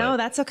apologize, No, but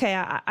that's okay.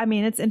 I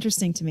mean, it's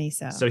interesting to me.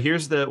 So, so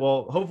here's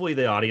hopefully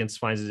the audience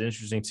finds it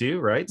interesting too,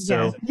 right? yes,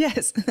 So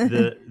yes.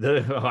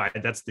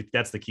 that's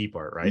the key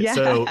part, right?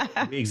 So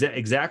Yeah.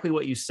 exactly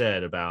what you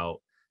said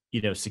about,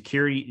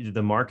 security.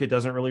 The market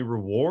doesn't really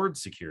reward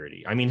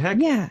security. I mean, heck,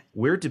 Yeah.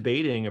 we're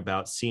debating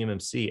about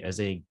CMMC as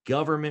a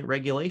government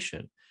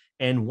regulation,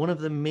 and one of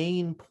the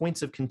main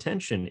points of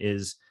contention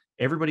is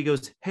everybody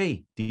goes,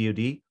 hey,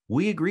 DoD,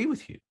 we agree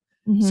with you.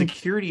 Mm-hmm.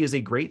 Security is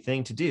a great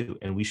thing to do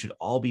and we should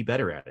all be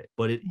better at it,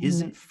 but it Mm-hmm.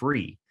 isn't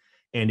free.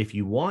 And if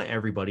you want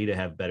everybody to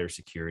have better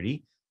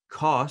security,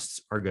 costs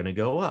are going to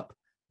go up.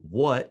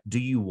 What do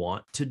you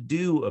want to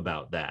do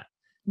about that?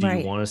 Do you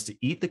Right. want us to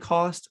eat the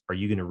cost? Are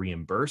you going to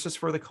reimburse us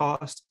for the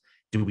cost?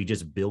 Do we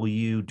just bill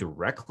you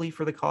directly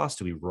for the cost?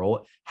 Do we roll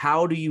it?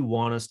 How do you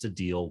want us to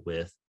deal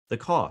with the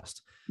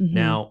cost? Mm-hmm.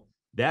 Now,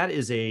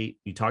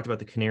 you talked about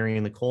the canary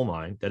in the coal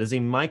mine. That is a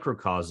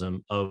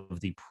microcosm of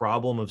the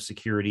problem of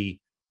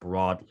security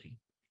broadly.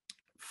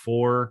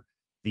 For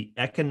the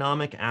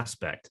economic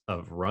aspect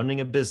of running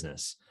a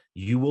business,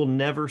 you will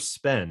never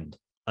spend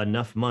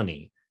enough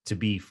money to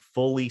be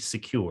fully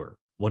secure,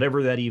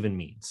 whatever that even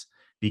means,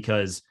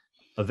 because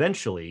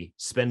eventually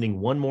spending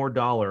one more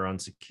dollar on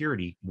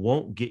security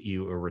won't get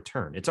you a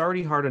return. It's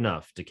already hard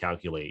enough to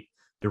calculate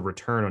the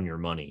return on your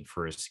money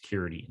for a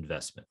security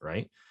investment,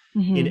 right?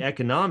 In Mm-hmm.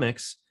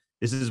 economics,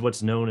 this is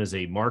what's known as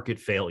a market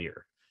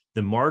failure.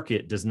 The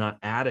market does not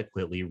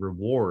adequately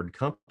reward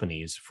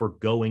companies for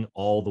going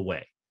all the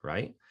way,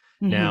 right?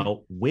 Mm-hmm.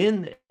 Now,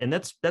 and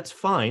that's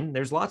fine.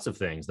 There's lots of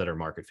things that are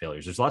market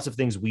failures. There's lots of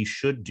things we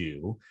should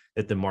do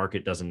that the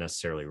market doesn't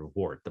necessarily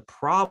reward. The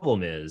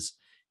problem is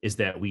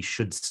that we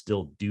should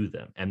still do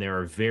them. And there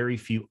are very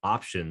few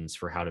options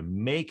for how to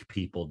make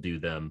people do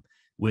them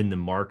when the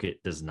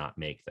market does not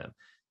make them.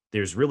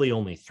 There's really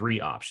only three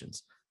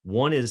options.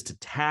 One is to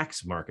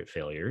tax market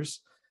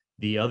failures.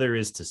 The other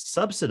is to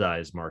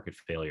subsidize market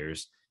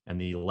failures. And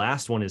the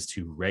last one is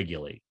to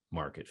regulate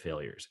market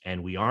failures.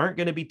 And we aren't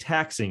going to be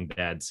taxing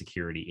bad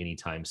security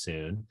anytime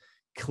soon.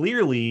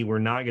 Clearly, we're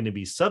not going to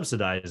be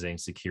subsidizing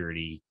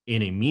security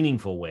in a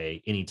meaningful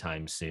way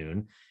anytime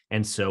soon.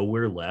 And so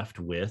we're left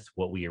with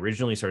what we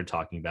originally started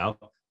talking about,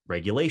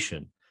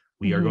 regulation.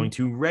 We are Mm-hmm. going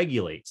to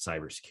regulate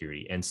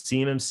cybersecurity. And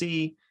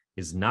CMMC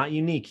is not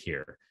unique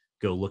here.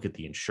 Go look at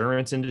the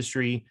insurance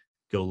industry,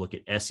 go look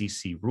at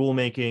SEC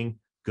rulemaking,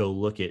 go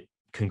look at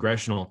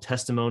congressional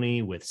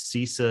testimony with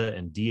CISA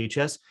and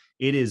DHS.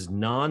 It is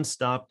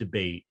nonstop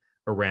debate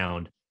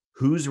around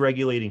who's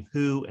regulating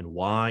who and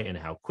why and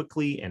how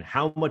quickly and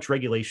how much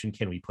regulation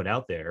can we put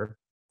out there,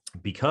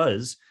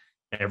 because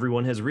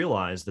everyone has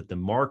realized that the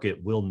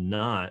market will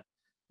not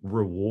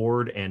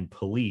reward and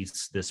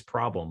police this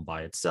problem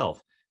by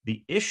itself.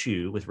 The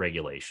issue with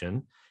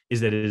regulation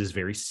is that it is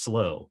very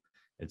slow.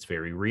 It's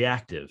very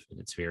reactive and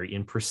it's very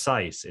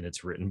imprecise and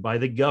it's written by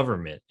the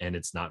government and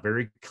it's not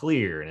very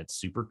clear and it's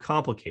super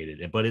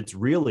complicated. But it's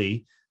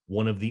really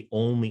one of the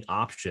only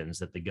options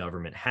that the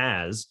government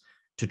has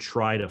to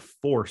try to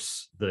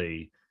force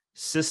the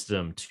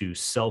system to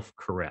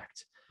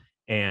self-correct.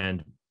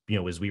 And,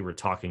 as we were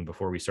talking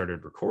before we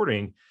started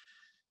recording,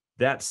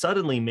 that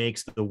suddenly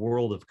makes the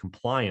world of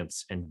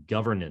compliance and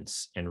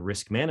governance and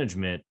risk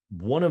management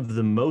one of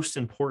the most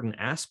important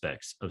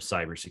aspects of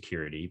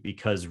cybersecurity,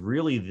 because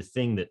really the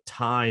thing that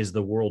ties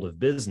the world of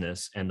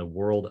business and the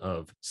world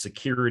of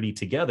security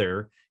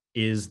together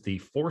is the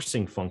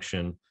forcing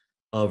function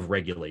of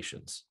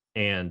regulations.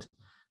 And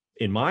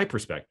in my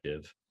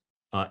perspective,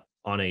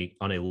 on a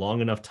long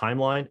enough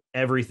timeline,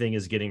 everything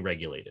is getting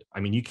regulated.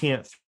 I mean, you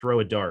can't throw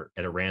a dart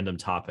at a random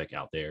topic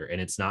out there and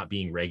it's not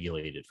being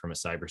regulated from a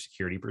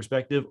cybersecurity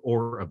perspective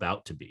or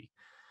about to be.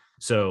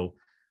 So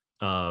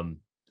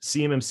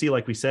CMMC,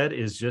 like we said,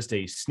 is just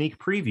a sneak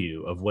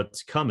preview of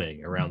what's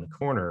coming around the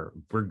corner,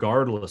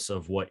 regardless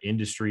of what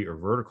industry or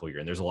vertical you're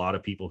in. There's a lot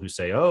of people who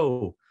say,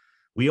 oh,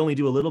 we only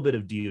do a little bit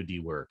of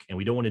DoD work and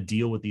we don't want to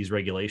deal with these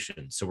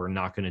regulations, so we're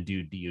not going to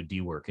do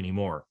DoD work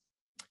anymore.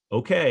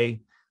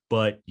 Okay,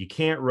 but you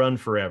can't run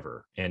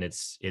forever, and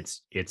it's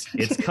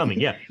coming.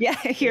 Yeah, Yeah,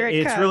 here it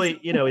it's comes. really,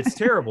 it's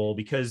terrible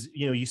because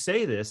you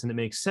say this and it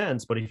makes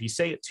sense, but if you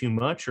say it too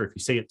much or if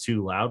you say it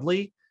too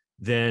loudly,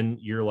 then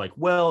you're like,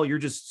 well, you're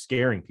just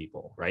scaring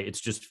people, right? It's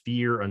just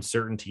fear,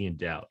 uncertainty, and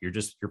doubt. You're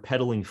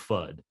peddling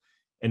FUD.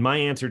 And my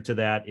answer to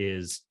that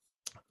is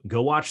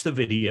go watch the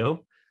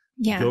video,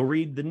 Yeah. go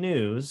read the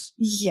news,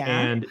 Yeah.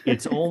 and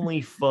it's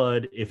only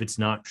FUD if it's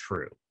not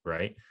true,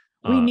 right?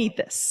 We need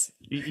this.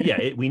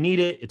 We need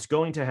it. It's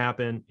going to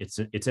happen.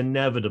 It's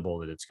inevitable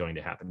that it's going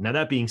to happen. Now,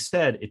 that being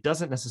said, it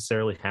doesn't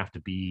necessarily have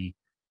to be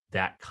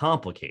that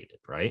complicated,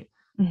 right?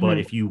 Mm-hmm. But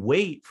if you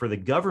wait for the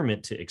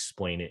government to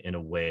explain it in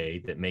a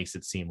way that makes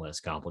it seem less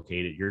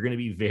complicated, you're going to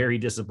be very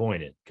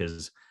disappointed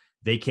because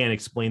they can't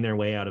explain their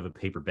way out of a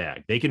paper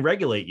bag. They can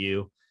regulate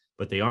you,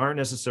 but they aren't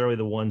necessarily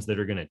the ones that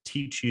are going to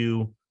teach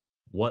you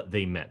what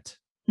they meant,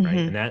 right?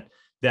 Mm-hmm. And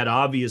that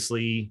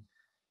obviously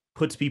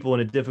puts people in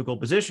a difficult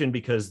position,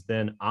 because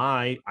then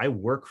I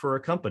work for a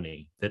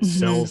company that Hmm.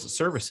 sells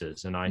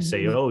services, and I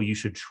say, Hmm. oh, you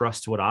should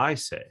trust what I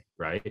say,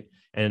 right?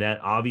 And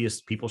that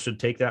obvious people should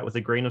take that with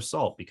a grain of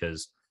salt,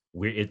 because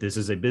this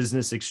is a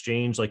business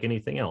exchange like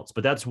anything else.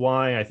 But that's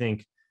why I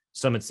think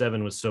Summit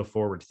 7 was so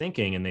forward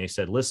thinking, and they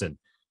said, listen,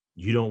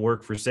 you don't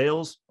work for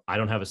sales, I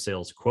don't have a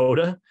sales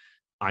quota,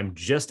 I'm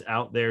just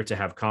out there to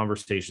have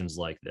conversations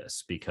like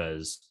this,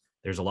 because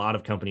there's a lot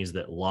of companies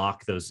that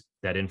lock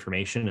that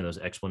information and those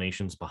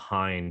explanations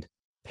behind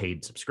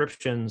paid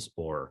subscriptions,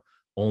 or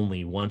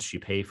only once you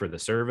pay for the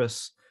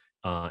service.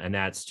 And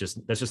that's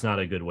just not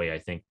a good way, I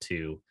think,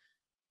 to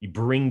you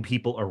bring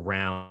people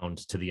around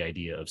to the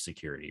idea of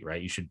security,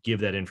 right? You should give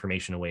that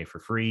information away for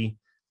free.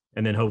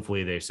 And then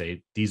hopefully they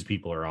say, these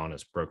people are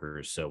honest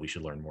brokers, so we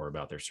should learn more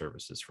about their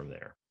services from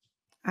there.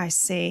 I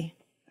see.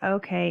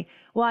 Okay.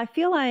 Well, I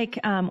feel like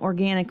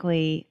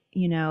organically,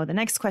 the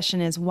next question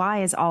is,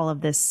 why is all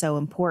of this so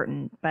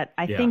important? But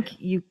I Yeah, think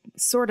you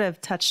sort of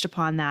touched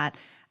upon that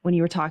when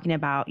you were talking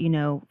about,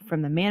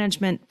 from the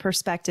management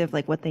perspective,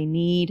 like what they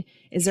need.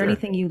 Is there sure.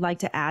 anything you'd like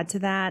to add to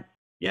that?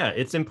 Yeah,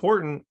 it's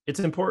important. It's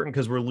important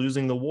because we're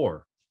losing the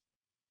war.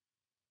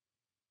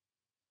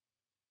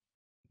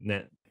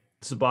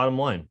 That's the bottom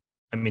line.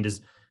 I mean,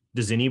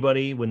 does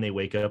anybody, when they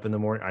wake up in the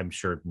morning, I'm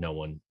sure no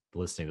one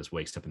listening to this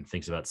wakes up and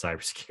thinks about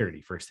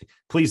cybersecurity first thing.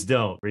 Please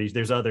don't.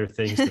 There's other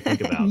things to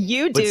think about.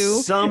 You But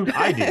do.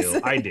 I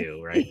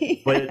do, right? Yeah.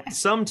 But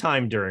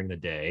sometime during the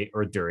day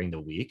or during the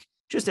week,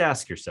 just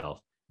ask yourself,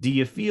 do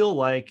you feel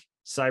like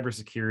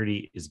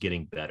cybersecurity is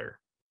getting better?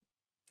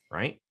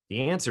 Right?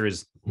 The answer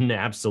is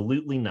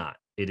absolutely not.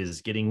 It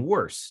is getting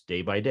worse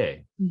day by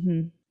day.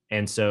 Hmm.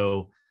 And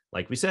so,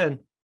 like we said,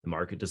 the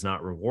market does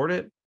not reward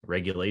it.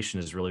 Regulation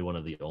is really one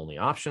of the only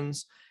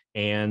options.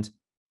 And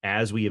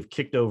as we have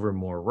kicked over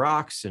more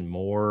rocks and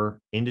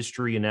more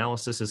industry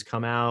analysis has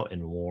come out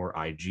and more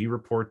IG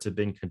reports have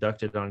been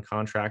conducted on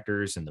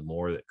contractors, and the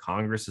more that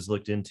Congress has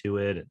looked into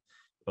it and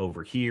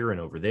over here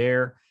and over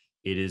there,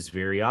 it is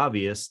very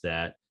obvious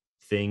that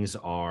things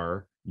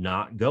are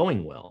not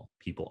going well.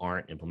 People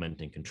aren't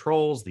implementing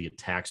controls. The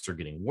attacks are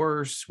getting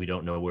worse. We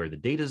don't know where the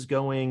data is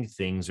going.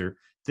 Things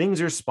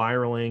are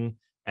spiraling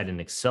at an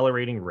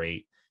accelerating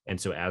rate. And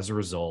so as a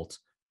result,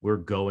 we're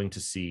going to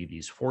see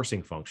these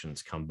forcing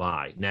functions come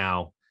by.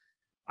 Now,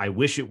 I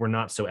wish it were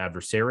not so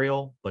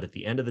adversarial, but at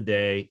the end of the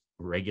day,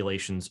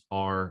 regulations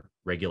are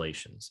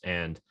regulations.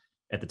 And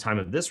at the time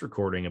of this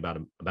recording, about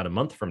a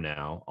month from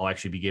now, I'll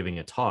actually be giving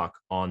a talk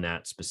on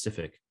that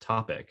specific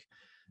topic.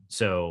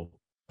 So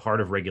part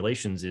of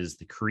regulations is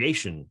the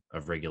creation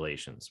of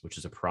regulations, which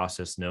is a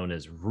process known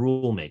as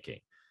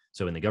rulemaking.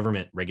 So in the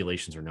government,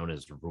 regulations are known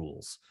as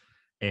rules.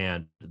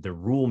 And the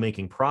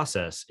rulemaking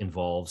process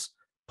involves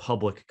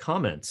public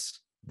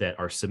comments that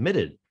are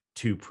submitted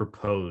to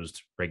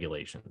proposed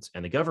regulations.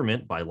 And the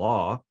government, by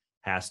law,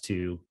 has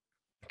to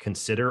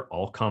consider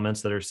all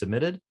comments that are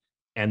submitted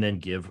and then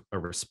give a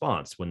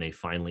response when they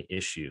finally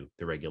issue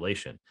the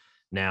regulation.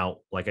 Now,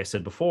 like I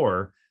said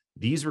before,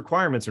 these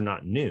requirements are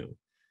not new.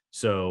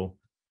 So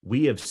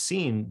we have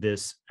seen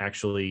this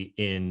actually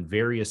in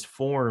various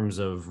forms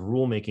of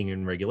rulemaking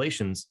and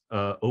regulations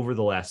over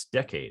the last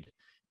decade,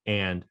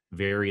 and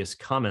various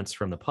comments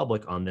from the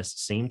public on this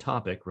same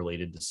topic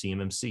related to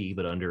CMMC,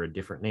 but under a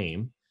different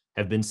name,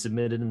 have been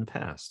submitted in the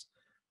past.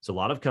 So a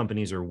lot of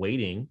companies are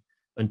waiting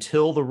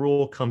until the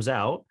rule comes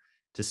out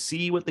to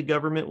see what the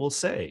government will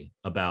say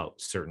about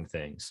certain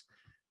things.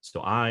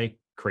 So I,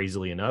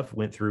 crazily enough,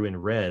 went through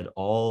and read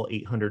all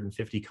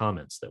 850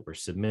 comments that were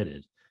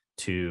submitted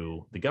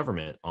to the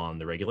government on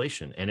the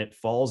regulation, and it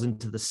falls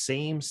into the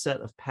same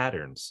set of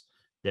patterns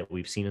that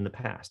we've seen in the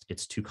past.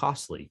 It's too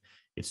costly.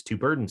 It's too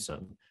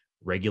burdensome.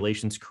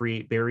 Regulations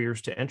create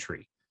barriers to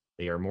entry.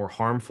 They are more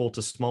harmful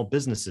to small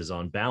businesses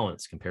on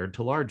balance compared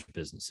to large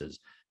businesses.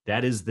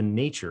 That is the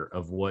nature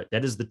of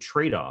that is the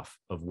trade-off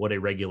of what a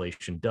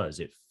regulation does.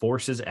 It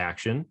forces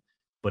action,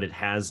 but it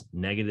has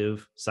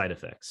negative side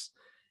effects.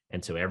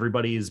 And so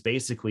everybody is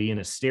basically in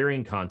a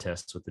staring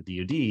contest with the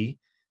DoD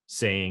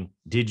saying,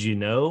 did you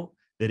know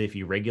that if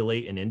you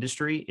regulate an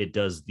industry, it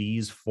does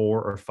these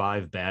 4 or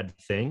 5 bad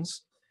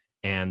things?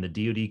 And the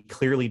DoD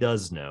clearly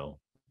does know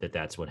that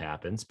that's what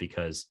happens,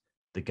 because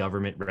the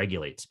government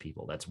regulates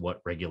people. That's what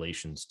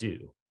regulations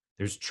do.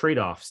 There's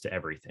trade-offs to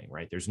everything,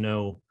 right? There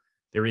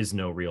is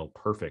no real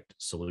perfect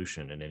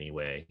solution in any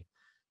way.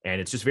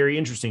 And it's just very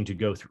interesting to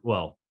go through.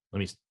 Well, let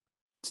me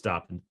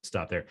stop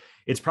there.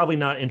 It's probably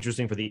not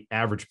interesting for the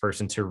average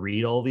person to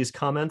read all these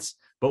comments,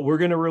 but we're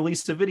going to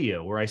release a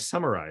video where I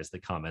summarize the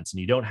comments, and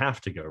you don't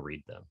have to go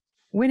read them.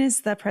 When is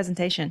the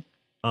presentation?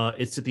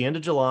 It's at the end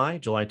of July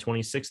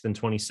 26th and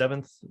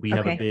 27th. We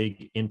have a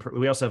Okay. big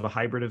we also have a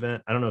hybrid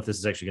event. I don't know if this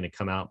is actually going to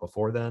come out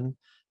before then,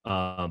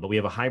 but we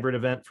have a hybrid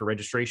event for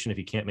registration if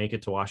you can't make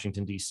it to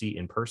Washington, D.C.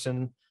 in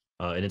person.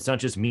 And it's not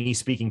just me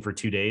speaking for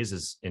 2 days,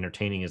 as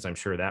entertaining as I'm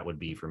sure that would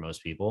be for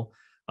most people.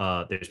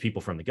 There's people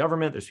from the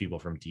government, there's people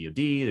from DoD,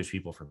 there's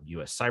people from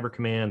U.S. Cyber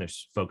Command,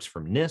 there's folks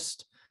from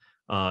NIST,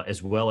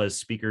 as well as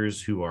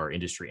speakers who are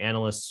industry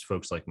analysts,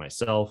 folks like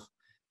myself.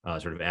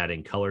 sort of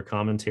adding color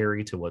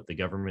commentary to what the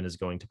government is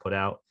going to put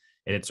out.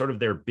 And it's sort of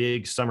their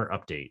big summer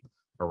update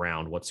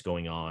around what's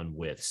going on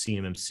with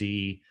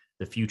CMMC,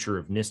 the future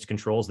of NIST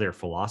controls, their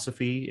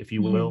philosophy, if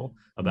you Hmm. will,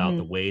 about Hmm.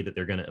 the way that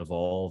they're going to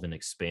evolve and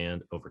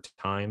expand over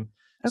time.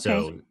 Okay.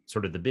 So,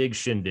 sort of the big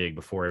shindig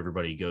before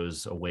everybody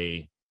goes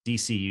away.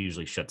 DC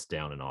usually shuts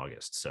down in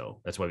August.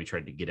 So that's why we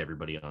tried to get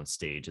everybody on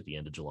stage at the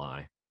end of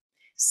July.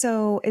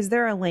 So, is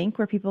there a link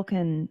where people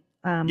can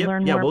Yep.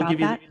 learn Yeah, more we'll about give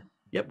you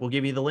that? we'll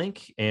give you the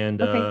link.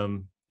 And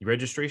Okay.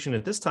 registration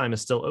at this time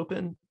is still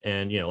open.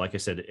 And like I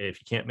said, if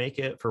you can't make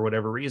it for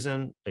whatever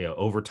reason,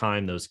 over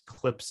time those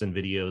clips and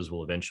videos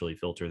will eventually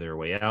filter their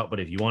way out. But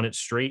if you want it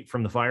straight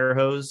from the fire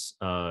hose,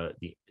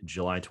 the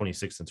July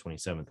 26th and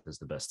 27th is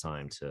the best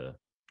time to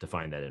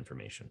find that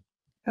information.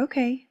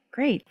 Okay,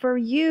 great. For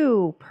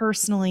you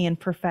personally and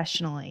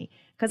professionally,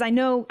 because I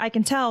know I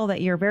can tell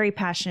that you're very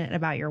passionate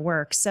about your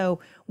work. So,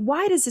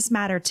 why does this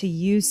matter to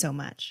you so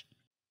much?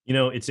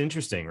 It's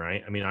interesting,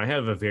 right? I mean, I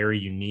have a very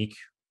unique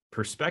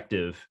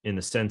perspective in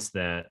the sense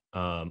that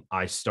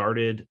I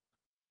started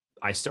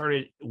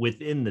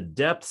within the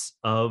depths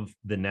of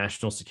the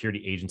National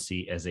Security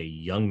Agency as a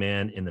young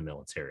man in the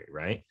military,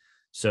 right?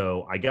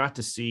 So I got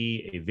to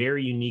see a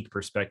very unique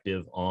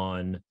perspective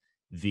on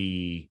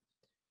the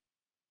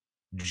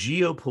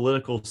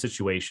geopolitical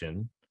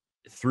situation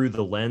through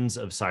the lens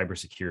of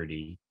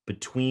cybersecurity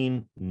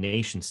between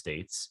nation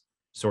states,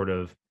 sort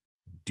of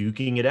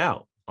duking it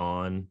out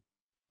on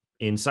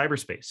in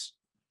cyberspace,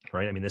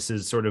 right? I mean, this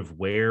is sort of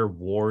where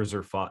wars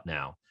are fought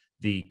now.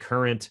 The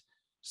current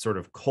sort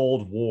of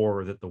Cold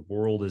War that the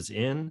world is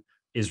in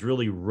is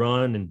really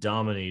run and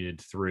dominated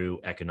through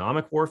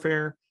economic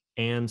warfare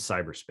and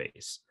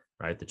cyberspace,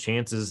 right? The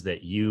chances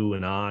that you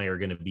and I are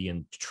going to be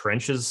in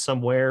trenches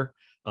somewhere,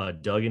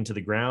 dug into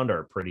the ground,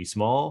 are pretty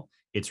small.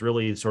 It's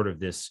really sort of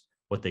this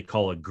what they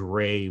call a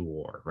gray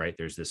war, right?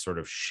 There's this sort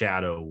of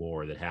shadow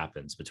war that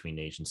happens between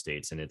nation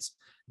states, and it's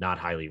not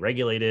highly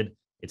regulated.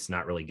 It's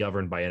not really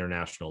governed by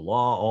international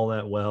law all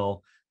that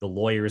well. The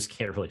lawyers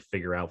can't really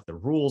figure out what the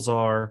rules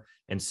are.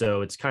 And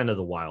so it's kind of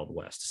the Wild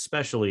West,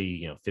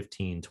 especially,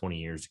 15, 20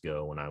 years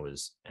ago when I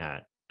was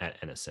at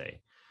NSA.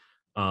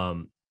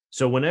 Um,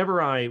 so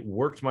whenever I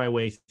worked my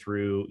way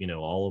through,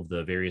 all of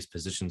the various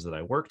positions that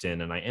I worked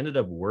in, and I ended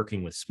up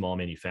working with small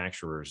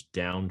manufacturers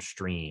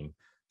downstream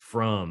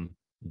from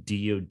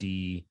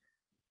DoD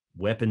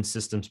weapon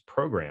systems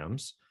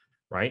programs,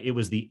 right? It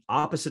was the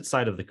opposite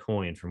side of the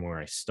coin from where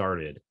I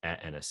started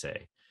at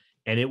NSA.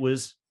 And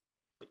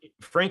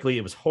frankly,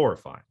 it was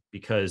horrifying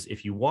because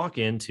if you walk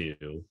into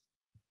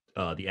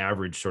the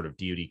average sort of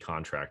DoD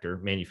contractor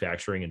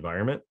manufacturing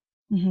environment,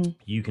 Hmm.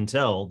 you can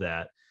tell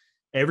that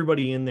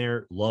everybody in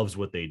there loves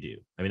what they do.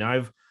 I mean,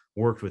 I've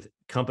worked with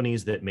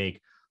companies that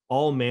make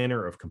all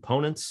manner of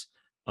components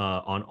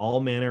on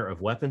all manner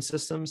of weapon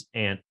systems,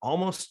 and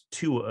almost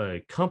to a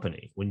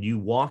company, when you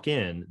walk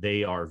in,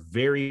 they are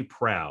very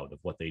proud of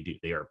what they do.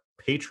 They are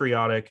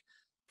patriotic,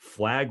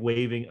 flag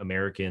waving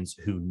Americans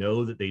who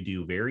know that they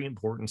do very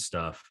important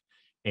stuff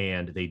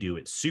and they do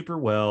it super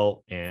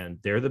well and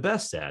they're the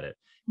best at it.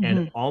 And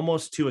Hmm.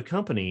 almost to a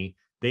company,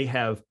 they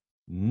have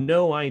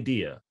no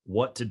idea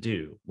what to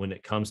do when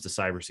it comes to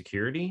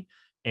cybersecurity,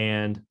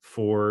 and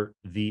for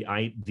the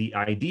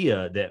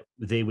idea that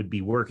they would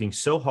be working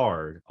so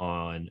hard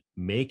on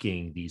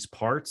making these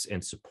parts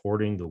and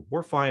supporting the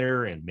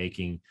warfighter and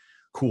making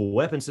cool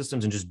weapon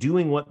systems and just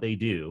doing what they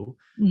do,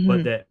 but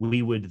Hmm. that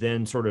we would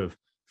then sort of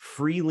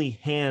freely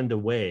hand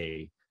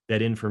away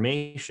that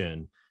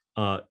information,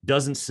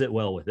 doesn't sit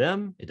well with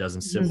them. It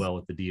doesn't sit Hmm. well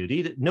with the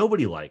DoD.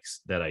 Nobody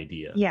likes that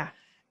idea. Yeah.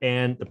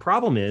 And the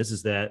problem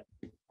is that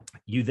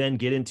you then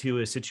get into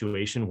a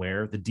situation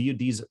where the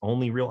DoD's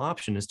only real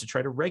option is to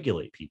try to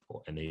regulate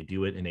people, and they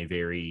do it in a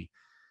very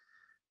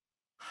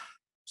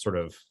sort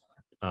of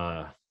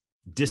uh,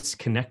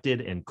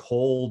 disconnected and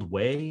cold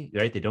way,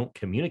 right? They don't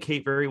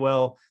communicate very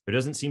well. There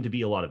doesn't seem to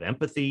be a lot of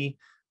empathy.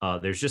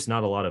 There's just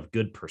not a lot of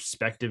good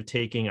perspective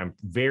taking. I'm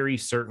very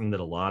certain that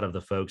a lot of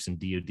the folks in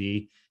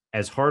DoD,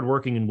 as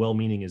hardworking and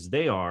well-meaning as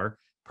they are,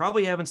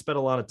 probably haven't spent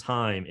a lot of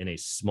time in a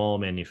small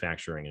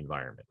manufacturing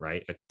environment,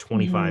 right? A Hmm.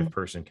 25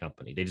 person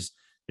company. It's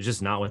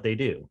just not what they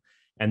do.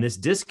 And this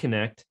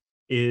disconnect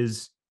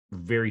is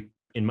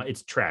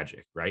it's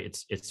tragic, right?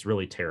 It's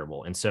really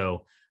terrible. And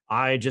so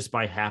I just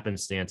by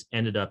happenstance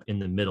ended up in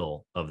the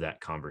middle of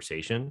that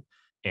conversation.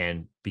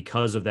 And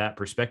because of that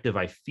perspective,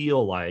 I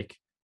feel like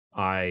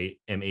I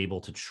am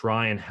able to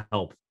try and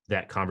help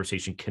that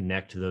conversation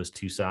connect to those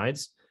two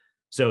sides.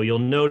 So you'll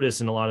notice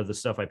in a lot of the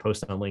stuff I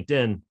post on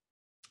LinkedIn,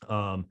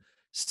 um,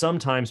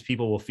 sometimes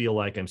people will feel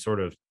like I'm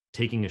sort of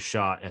taking a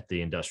shot at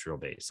the industrial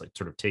base, like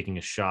sort of taking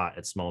a shot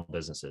at small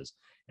businesses.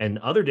 And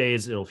other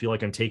days, it'll feel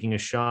like I'm taking a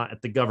shot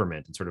at the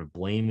government and sort of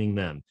blaming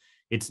them.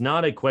 It's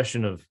not a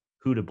question of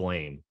who to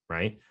blame,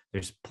 right?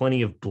 There's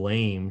plenty of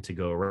blame to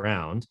go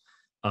around,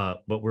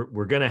 but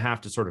we're going to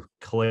have to sort of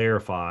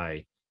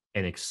clarify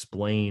and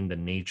explain the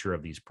nature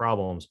of these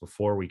problems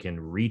before we can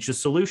reach a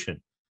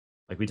solution.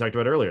 Like we talked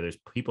about earlier, there's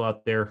people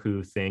out there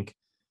who think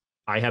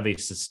I have a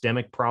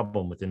systemic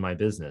problem within my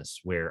business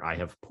where I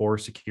have poor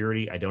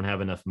security. I don't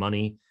have enough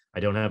money. I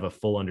don't have a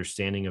full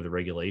understanding of the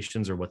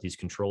regulations or what these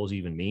controls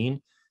even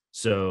mean.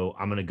 So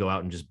I'm going to go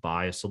out and just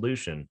buy a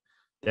solution.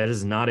 That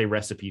is not a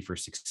recipe for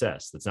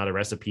success. That's not a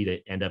recipe to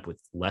end up with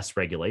less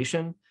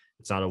regulation.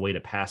 It's not a way to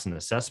pass an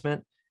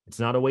assessment. It's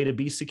not a way to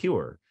be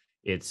secure.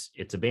 It's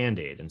a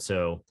band-aid. And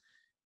so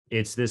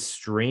it's this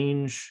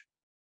strange,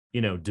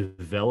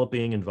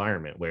 developing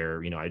environment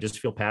where, I just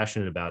feel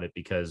passionate about it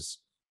because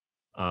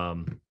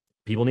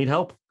people need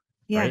help,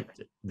 Yeah. right?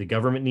 The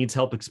government needs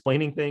help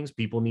explaining things.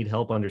 People need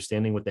help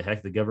understanding what the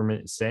heck the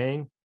government is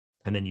saying.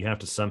 And then you have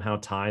to somehow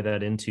tie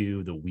that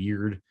into the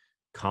weird,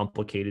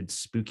 complicated,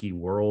 spooky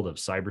world of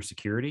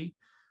cybersecurity.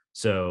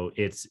 So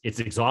it's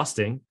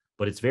exhausting,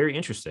 but it's very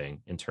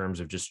interesting in terms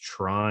of just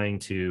trying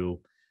to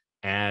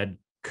add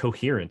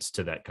coherence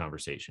to that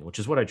conversation, which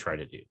is what I try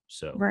to do.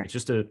 So Right. it's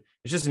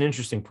just an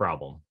interesting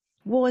problem.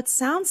 Well, it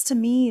sounds to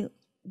me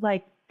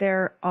like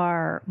there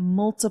are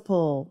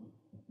multiple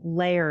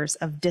layers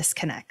of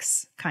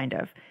disconnects, kind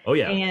of. Oh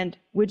yeah. And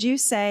would you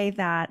say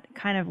that,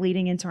 kind of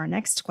leading into our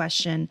next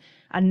question,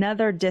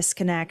 another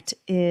disconnect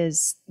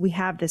is we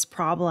have this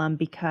problem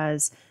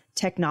because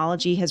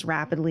technology has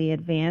rapidly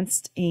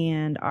advanced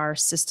and our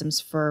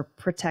systems for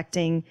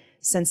protecting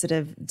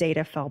sensitive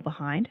data fell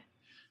behind?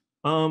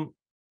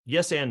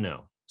 Yes and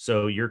no.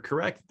 So you're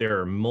correct. There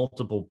are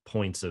multiple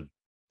points of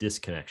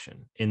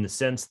disconnection in the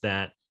sense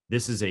that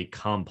this is a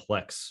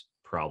complex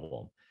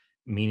problem,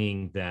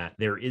 meaning that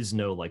there is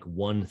no like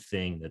one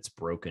thing that's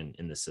broken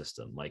in the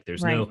system. Like there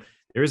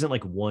isn't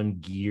like one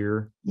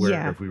gear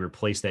where if we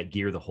replace that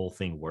gear, the whole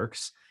thing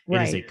works.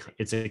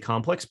 It's a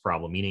complex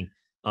problem, meaning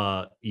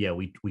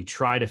we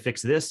try to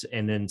fix this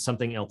and then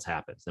something else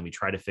happens. Then we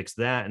try to fix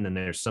that and then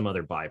there's some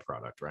other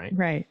byproduct, right?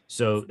 Right.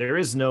 So there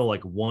is no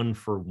like one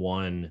for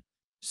one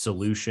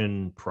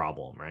solution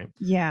problem, right?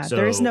 Yeah. So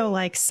There's no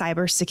like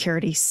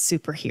cybersecurity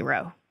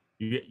superhero.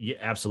 yeah,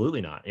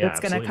 absolutely not. Yeah, That's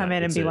going to come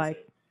in and be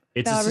like,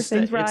 it's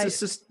everything's right.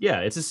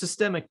 It's a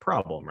systemic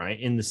problem, right?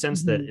 In the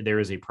sense that Mhm. there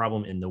is a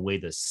problem in the way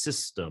the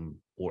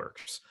system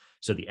works.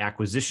 So the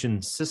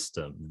acquisition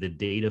system, the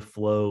data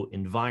flow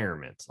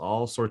environment,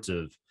 all sorts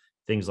of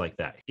things like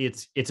that.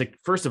 It's a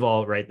first of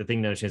all, right? The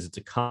thing to understand is it's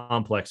a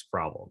complex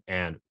problem,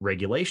 and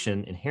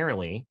regulation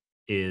inherently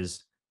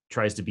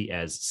tries to be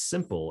as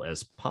simple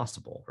as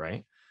possible,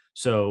 right?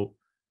 So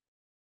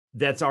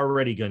that's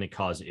already going to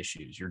cause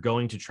issues. You're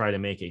going to try to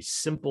make a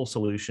simple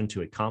solution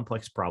to a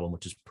complex problem,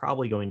 which is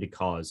probably going to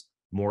cause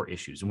more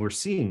issues. And we're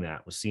seeing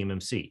that with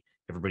CMMC.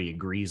 Everybody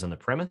agrees on the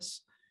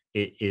premise.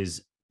 It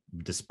is,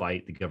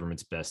 despite the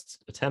government's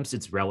best attempts,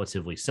 it's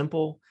relatively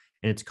simple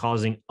and it's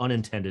causing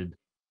unintended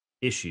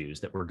issues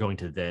that we're going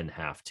to then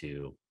have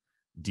to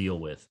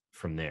deal with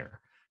from there.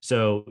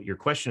 So your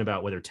question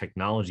about whether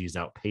technology is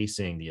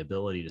outpacing the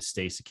ability to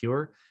stay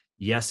secure,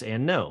 yes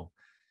and no.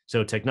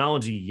 So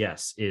technology,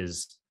 yes,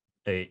 is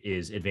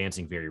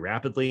advancing very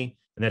rapidly,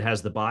 and that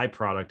has the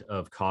byproduct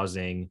of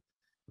causing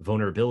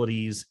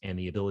vulnerabilities and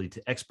the ability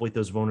to exploit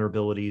those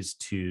vulnerabilities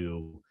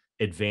to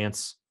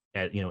advance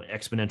at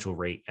exponential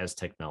rate as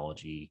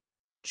technology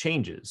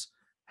changes.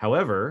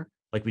 However,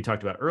 like we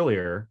talked about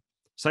earlier,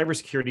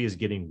 cybersecurity is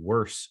getting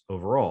worse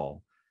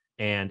overall.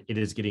 And it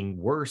is getting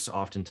worse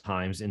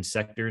oftentimes in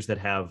sectors that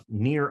have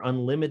near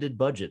unlimited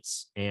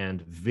budgets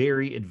and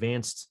very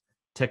advanced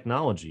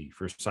technology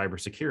for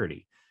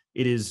cybersecurity.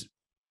 It is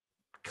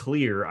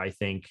clear, I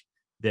think,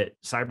 that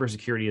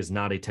cybersecurity is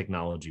not a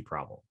technology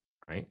problem,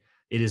 right?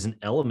 It is an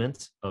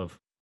element of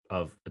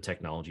a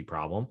technology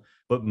problem,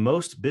 but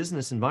most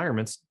business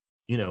environments,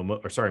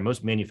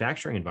 most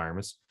manufacturing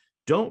environments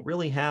don't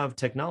really have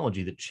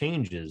technology that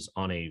changes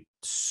on a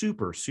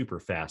super,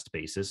 super fast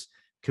basis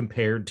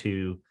compared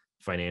to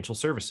financial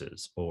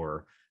services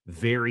or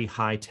very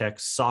high-tech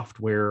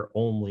software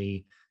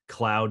only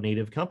cloud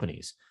native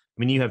companies. I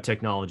mean, you have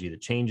technology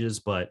that changes,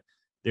 but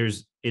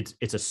it's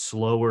a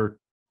slower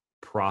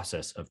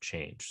process of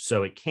change.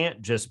 So it can't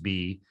just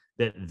be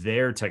that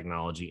their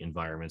technology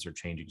environments are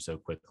changing so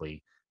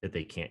quickly that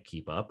they can't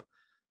keep up.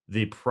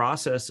 The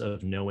process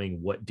of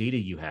knowing what data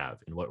you have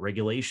and what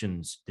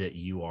regulations that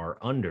you are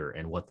under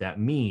and what that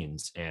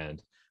means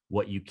and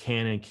what you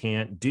can and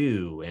can't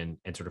do and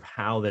sort of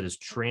how that is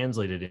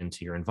translated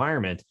into your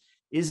environment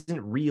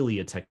isn't really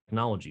a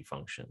technology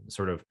function. The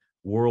sort of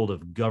world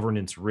of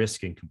governance,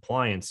 risk, and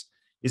compliance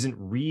isn't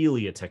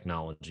really a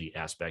technology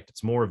aspect.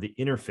 It's more of the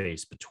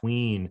interface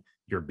between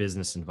your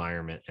business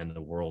environment and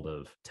the world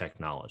of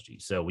technology.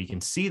 So we can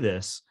see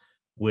this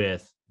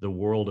with the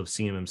world of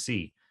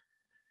CMMC.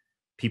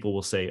 People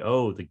will say,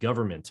 oh, the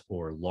government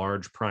or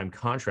large prime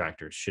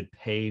contractors should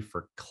pay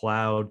for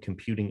cloud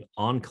computing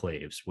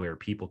enclaves where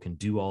people can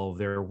do all of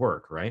their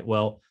work, right?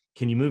 Well,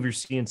 can you move your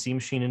CNC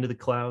machine into the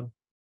cloud,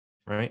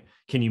 right?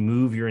 Can you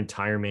move your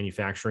entire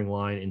manufacturing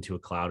line into a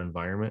cloud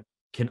environment?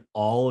 Can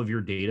all of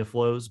your data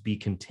flows be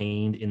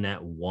contained in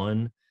that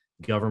one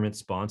government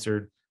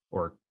sponsored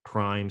or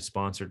prime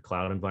sponsored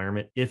cloud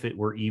environment if it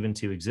were even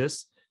to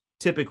exist?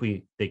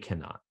 Typically, they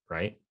cannot,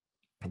 right?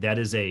 That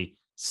is a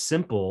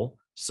simple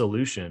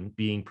solution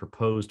being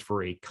proposed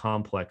for a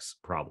complex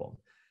problem.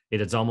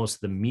 It is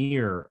almost the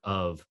mirror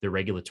of the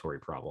regulatory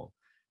problem.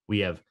 We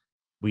have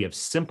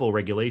simple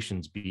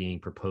regulations being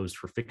proposed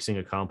for fixing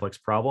a complex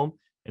problem,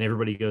 and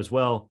everybody goes,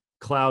 well,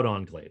 cloud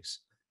enclaves.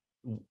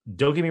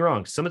 Don't get me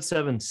wrong, Summit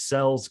 7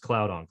 sells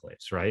cloud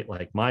enclaves, right?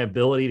 Like, my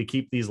ability to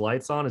keep these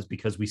lights on is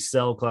because we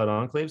sell cloud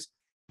enclaves.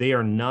 They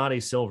are not a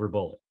silver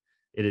bullet.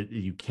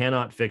 You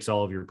cannot fix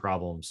all of your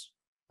problems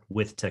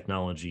with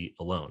technology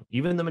alone.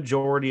 Even the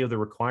majority of the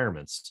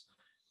requirements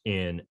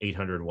in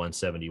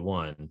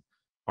 800.171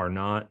 are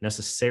not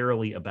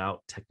necessarily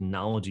about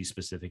technology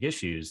specific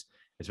issues.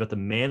 It's about the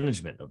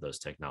management of those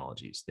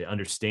technologies, the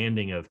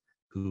understanding of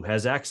who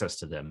has access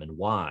to them and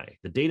why,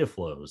 the data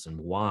flows and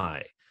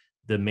why,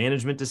 the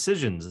management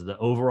decisions, the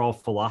overall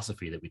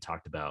philosophy that we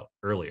talked about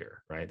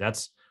earlier, right?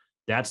 That's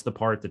the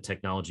part that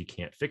technology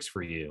can't fix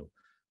for you,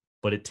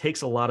 but it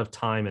takes a lot of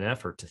time and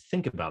effort to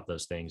think about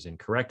those things and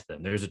correct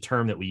them. There's a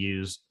term that we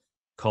use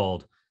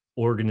called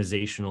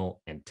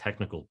organizational and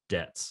technical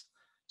debts.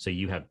 So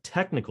you have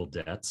technical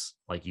debts,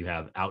 like you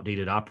have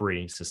outdated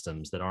operating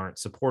systems that aren't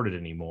supported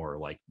anymore,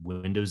 like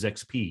Windows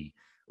XP,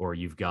 or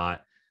you've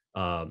got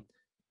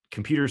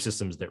computer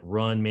systems that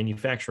run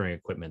manufacturing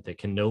equipment that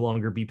can no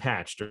longer be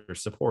patched or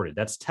supported.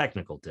 That's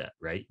technical debt,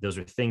 right? Those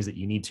are things that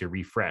you need to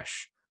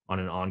refresh on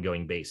an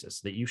ongoing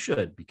basis, that you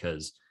should,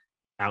 because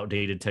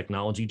outdated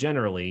technology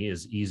generally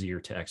is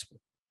easier to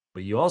exploit.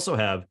 But you also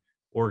have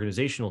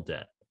organizational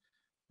debt,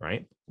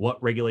 right?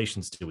 What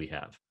regulations do we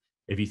have?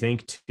 If you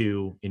think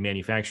to, in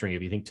manufacturing,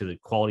 if you think to the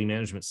quality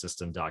management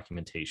system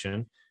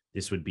documentation,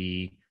 this would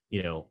be,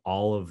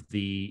 all of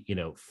the,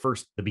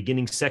 the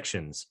beginning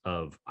sections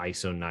of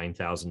ISO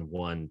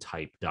 9001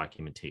 type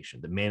documentation,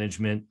 the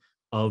management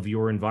of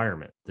your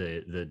environment,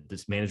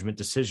 this management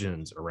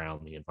decisions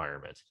around the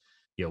environment.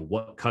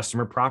 What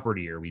customer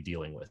property are we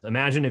dealing with?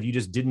 Imagine if you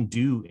just didn't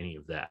do any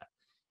of that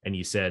and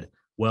you said,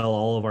 well,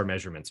 all of our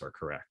measurements are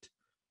correct,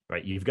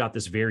 right? You've got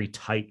this very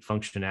tight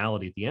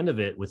functionality at the end of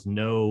it with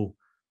no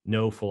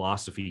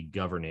philosophy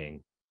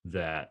governing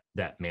that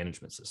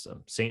management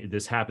system.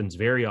 This happens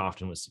very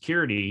often with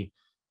security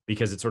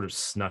because it sort of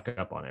snuck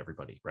up on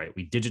everybody, right?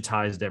 We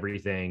digitized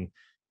everything,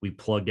 we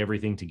plugged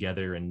everything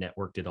together and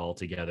networked it all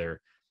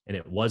together. And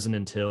it wasn't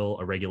until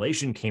a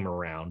regulation came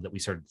around that we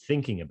started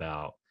thinking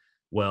about,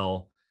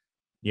 well,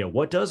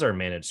 what does our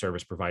managed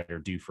service provider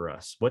do for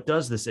us? What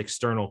does this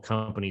external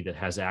company that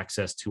has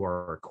access to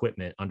our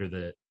equipment under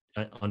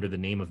the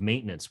name of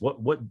maintenance,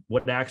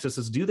 what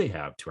accesses do they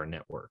have to our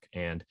network?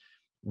 And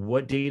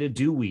what data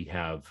do we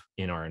have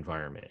in our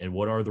environment? And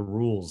what are the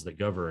rules that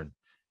govern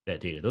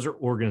that data? Those are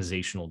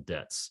organizational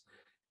debts.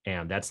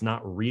 And that's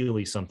not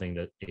really something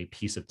that a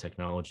piece of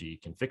technology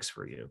can fix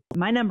for you.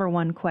 My number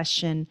one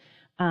question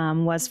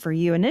was for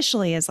you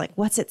initially is like,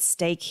 what's at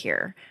stake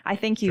here? I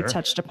think you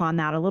touched upon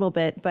that a little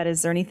bit, but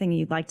is there anything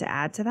you'd like to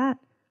add to that?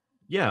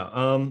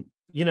 Yeah.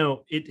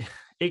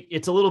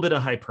 It's a little bit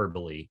of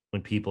hyperbole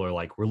when people are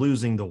like, we're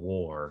losing the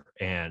war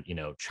and,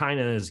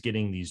 China is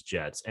getting these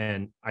jets.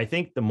 And I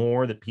think the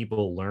more that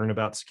people learn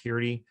about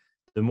security,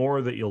 the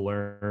more that you'll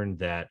learn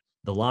that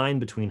the line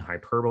between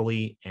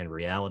hyperbole and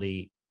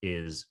reality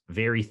is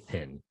very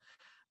thin.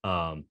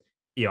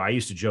 I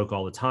used to joke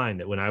all the time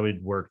that when I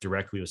would work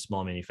directly with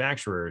small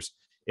manufacturers,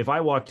 if I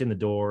walked in the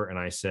door and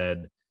I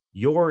said,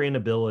 your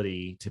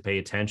inability to pay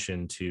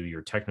attention to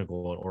your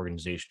technical and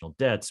organizational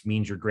debts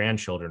means your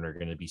grandchildren are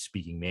going to be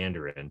speaking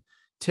Mandarin,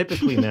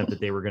 typically meant that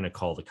they were going to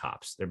call the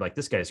cops. They're like,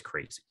 this guy's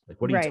crazy. Like,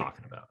 what are you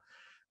talking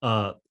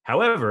about?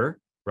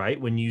 However,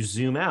 right, when you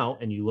zoom out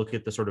and you look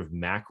at the sort of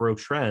macro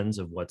trends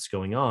of what's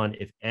going on,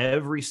 if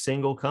every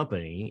single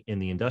company in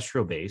the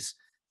industrial base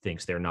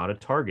thinks they're not a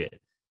target,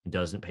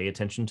 doesn't pay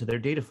attention to their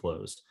data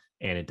flows,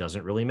 and it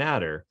doesn't really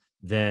matter,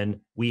 then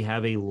we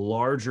have a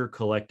larger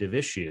collective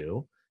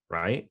issue,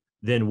 right,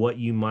 than what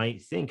you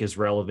might think is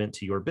relevant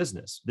to your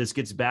business. This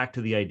gets back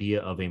to the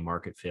idea of a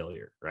market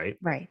failure, right?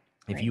 Right.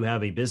 If you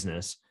have a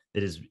business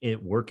that is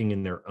working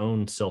in their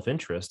own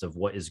self-interest of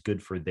what is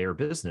good for their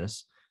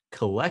business,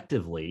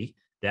 collectively,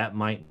 that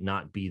might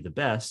not be the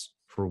best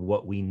for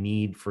what we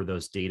need for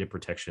those data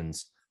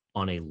protections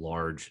on a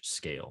large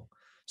scale.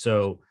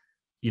 So,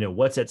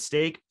 what's at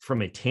stake from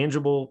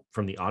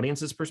the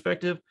audience's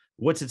perspective,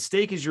 what's at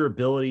stake is your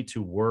ability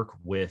to work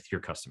with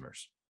your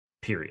customers,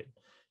 period.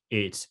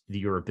 It's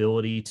your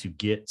ability to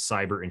get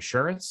cyber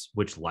insurance,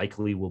 which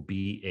likely will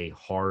be a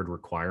hard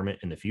requirement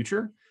in the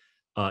future.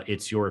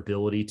 It's your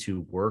ability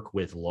to work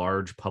with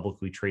large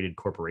publicly traded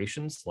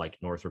corporations like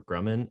Northrop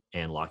Grumman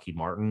and Lockheed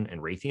Martin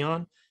and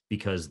Raytheon,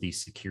 because the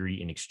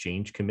Security and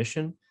Exchange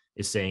Commission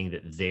is saying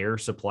that their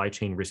supply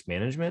chain risk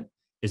management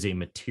is a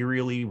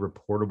materially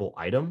reportable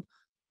item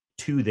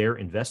to their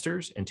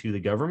investors and to the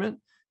government.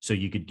 So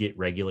you could get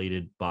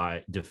regulated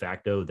by de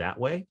facto that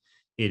way.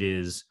 It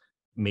is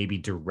maybe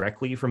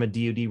directly from a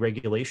DoD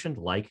regulation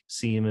like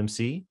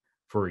CMMC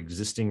for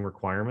existing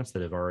requirements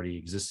that have already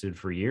existed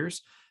for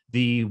years.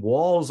 The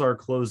walls are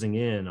closing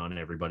in on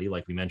everybody,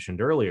 like we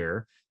mentioned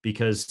earlier,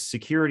 because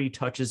security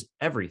touches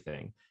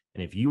everything.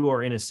 And if you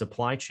are in a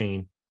supply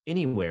chain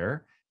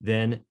anywhere,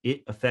 then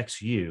it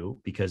affects you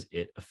because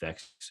it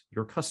affects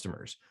your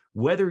customers,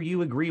 whether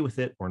you agree with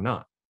it or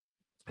not.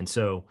 And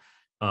so,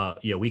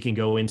 we can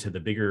go into the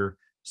bigger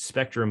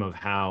spectrum of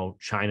how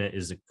China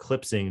is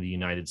eclipsing the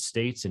United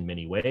States in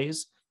many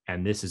ways.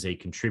 And this is a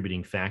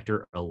contributing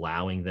factor,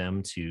 allowing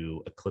them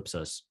to eclipse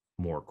us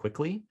more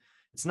quickly.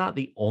 It's not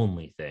the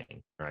only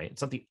thing, right?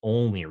 It's not the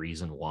only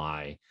reason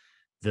why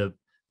the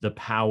the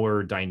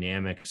power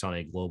dynamics on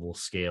a global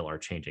scale are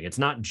changing. It's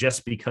not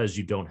just because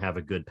you don't have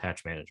a good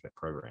patch management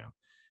program,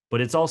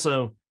 but it's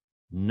also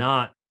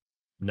not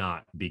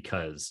not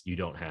because you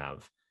don't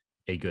have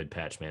a good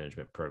patch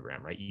management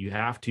program, right? You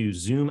have to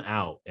zoom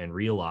out and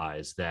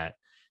realize that,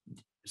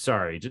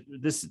 sorry,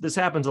 this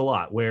happens a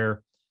lot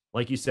where,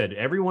 like you said,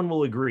 everyone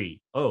will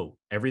agree, oh,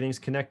 everything's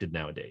connected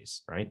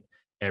nowadays, right?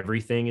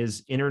 Everything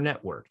is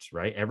internetworked,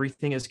 right?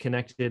 Everything is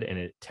connected,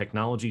 and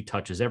technology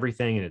touches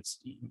everything, and it's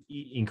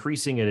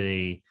increasing at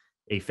a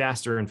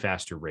faster and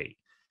faster rate.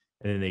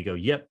 And then they go,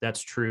 yep,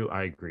 that's true,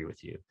 I agree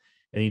with you.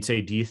 And you'd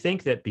say, do you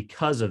think that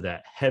because of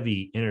that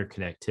heavy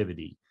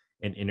interconnectivity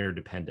and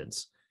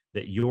interdependence,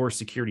 that your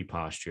security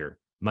posture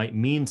might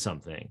mean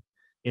something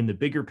in the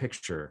bigger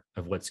picture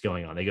of what's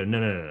going on? They go, no,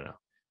 no, no, no, no.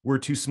 We're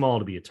too small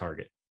to be a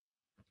target.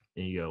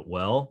 And you go,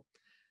 well,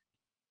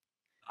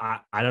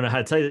 I don't know how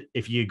to tell you.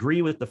 If you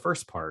agree with the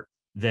first part,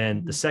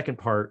 then the second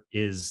part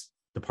is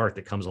the part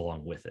that comes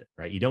along with it,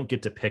 right? You don't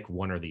get to pick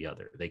one or the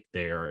other.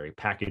 They are a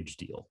package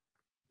deal.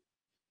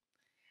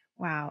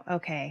 Wow.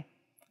 Okay.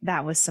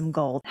 That was some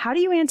gold. How do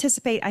you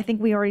anticipate? I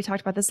think we already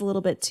talked about this a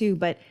little bit too,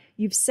 but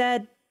you've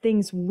said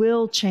things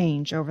will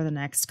change over the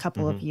next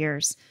couple of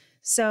years.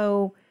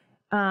 So,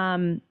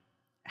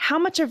 how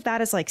much of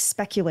that is like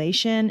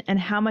speculation and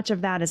how much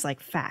of that is like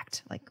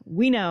fact? Like,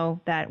 we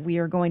know that we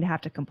are going to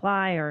have to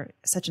comply or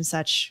such and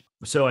such.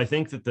 So I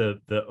think that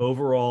the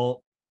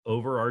overall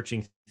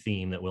overarching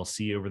theme that we'll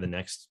see over the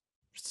next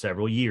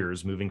several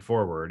years moving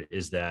forward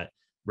is that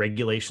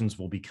regulations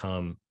will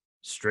become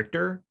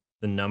stricter.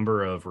 The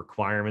number of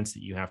requirements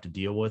that you have to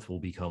deal with will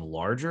become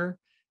larger,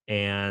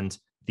 and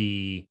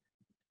the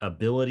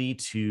ability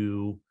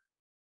to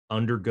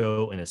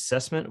undergo an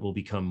assessment will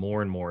become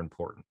more and more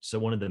important. So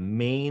one of the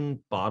main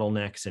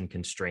bottlenecks and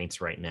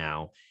constraints right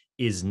now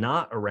is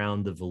not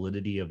around the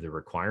validity of the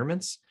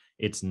requirements.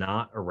 It's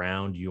not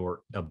around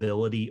your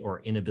ability or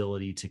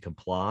inability to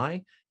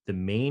comply. The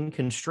main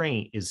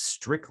constraint is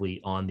strictly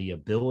on the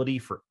ability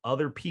for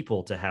other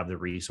people to have the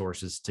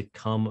resources to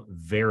come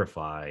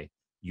verify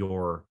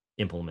your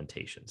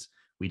implementations.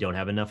 We don't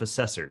have enough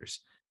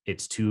assessors.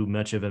 It's too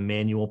much of a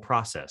manual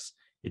process.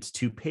 It's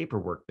too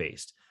paperwork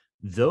based.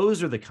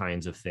 Those are the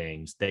kinds of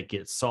things that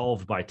get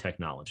solved by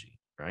technology,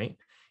 right?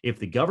 If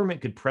the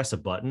government could press a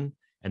button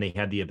and they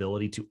had the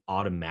ability to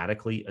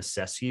automatically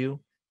assess you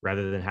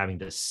rather than having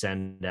to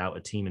send out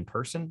a team in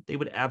person, they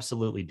would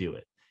absolutely do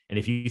it. And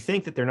if you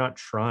think that they're not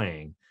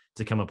trying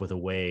to come up with a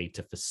way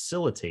to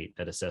facilitate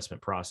that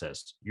assessment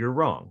process, you're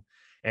wrong.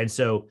 And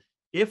so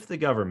if the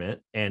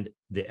government and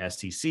the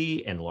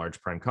STC and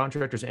large prime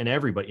contractors and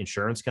everybody,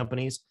 insurance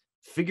companies,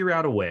 figure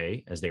out a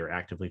way, as they are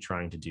actively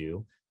trying to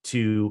do,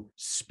 to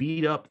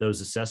speed up those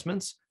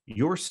assessments,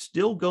 you're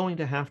still going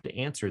to have to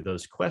answer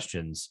those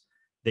questions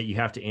that you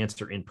have to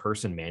answer in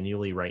person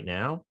manually right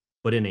now,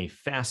 but in a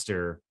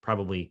faster,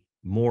 probably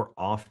more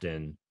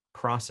often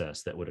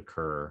process that would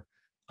occur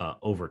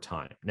over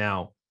time.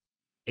 Now,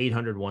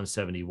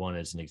 800-171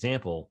 as an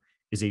example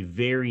is a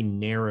very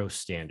narrow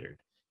standard.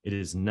 It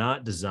is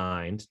not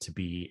designed to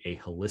be a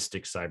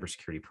holistic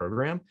cybersecurity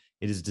program.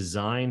 It is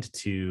designed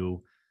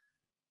to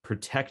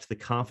protect the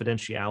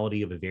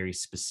confidentiality of a very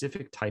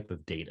specific type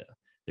of data.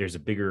 There's a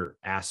bigger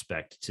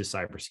aspect to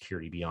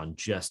cybersecurity beyond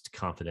just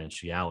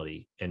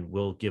confidentiality, and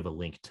we'll give a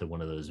link to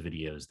one of those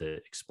videos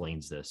that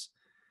explains this.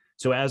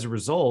 So as a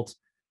result,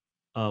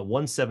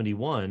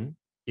 171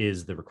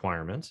 is the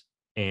requirement,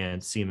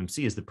 and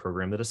CMMC is the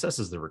program that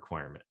assesses the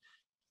requirement.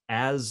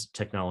 As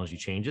technology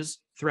changes,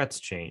 threats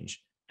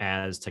change.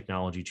 As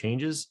technology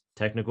changes,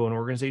 technical and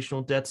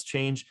organizational debts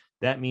change.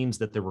 That means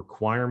that the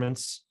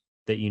requirements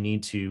that you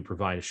need to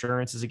provide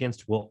assurances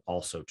against will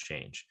also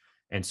change.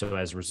 And so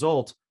as a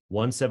result,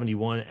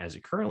 171 as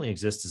it currently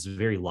exists is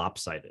very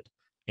lopsided.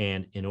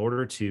 And in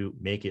order to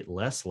make it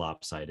less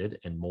lopsided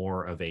and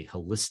more of a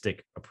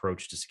holistic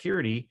approach to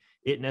security,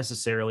 it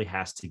necessarily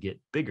has to get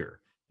bigger.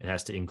 It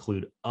has to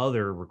include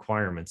other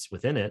requirements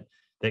within it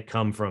that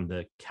come from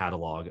the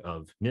catalog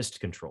of NIST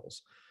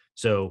controls.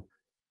 So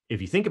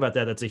if you think about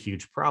that, that's a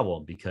huge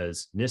problem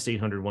because NIST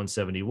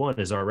 800-171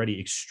 is already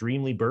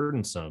extremely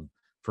burdensome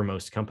for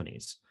most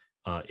companies.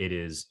 It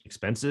is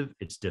expensive,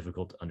 it's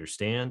difficult to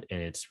understand,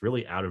 and it's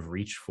really out of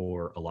reach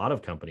for a lot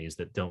of companies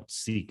that don't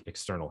seek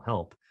external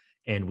help.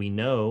 And we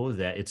know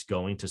that it's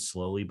going to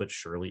slowly but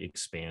surely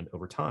expand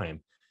over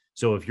time.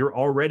 So if you're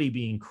already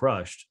being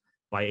crushed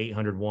by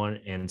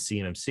 801 and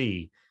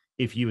CMMC,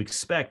 if you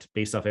expect,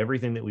 based off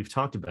everything that we've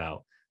talked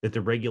about, that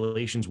the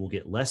regulations will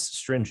get less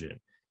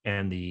stringent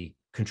and the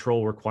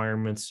control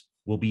requirements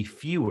will be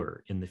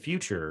fewer in the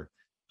future,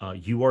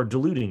 you are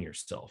deluding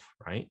yourself,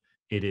 right?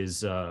 it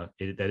is that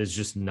is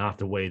just not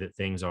the way that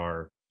things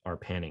are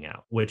panning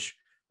out, which,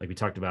 like we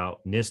talked about,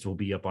 NIST will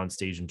be up on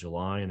stage in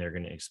July and they're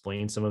going to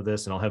explain some of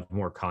this, and I'll have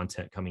more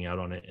content coming out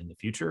on it in the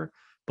future.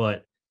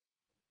 But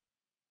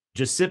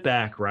just sit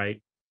back,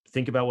 right?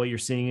 Think about what you're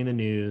seeing in the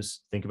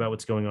news, think about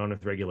what's going on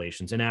with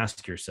regulations, and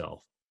ask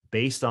yourself,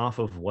 based off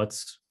of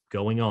what's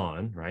going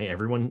on, right?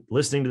 Everyone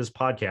listening to this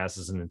podcast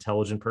is an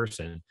intelligent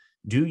person.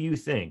 Do you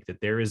think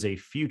that there is a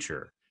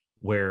future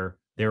where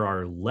there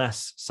are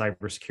less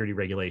cybersecurity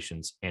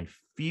regulations and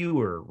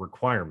fewer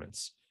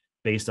requirements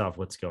based off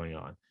what's going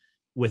on?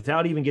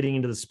 Without even getting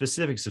into the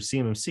specifics of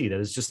CMMC, that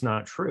is just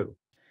not true.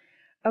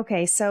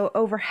 Okay, so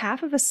over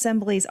half of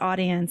Assembly's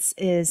audience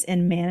is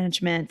in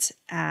management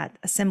at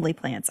Assembly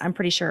plants. I'm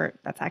pretty sure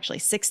that's actually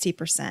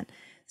 60%.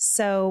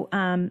 So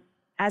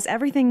as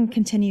everything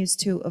continues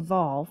to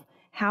evolve,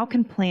 how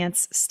can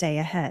plants stay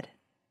ahead?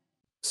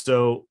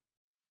 So,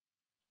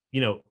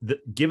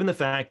 given the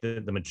fact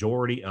that the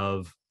majority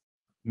of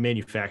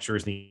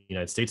manufacturers in the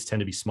United States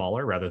tend to be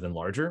smaller rather than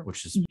larger,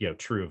 which is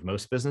true of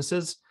most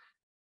businesses,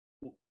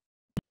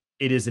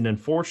 it is an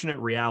unfortunate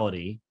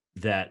reality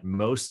that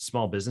most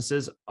small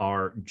businesses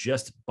are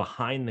just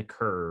behind the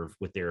curve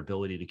with their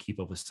ability to keep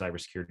up with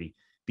cybersecurity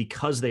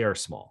because they are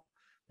small.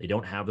 They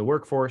don't have the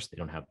workforce, they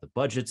don't have the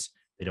budgets,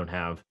 they don't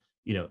have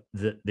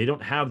they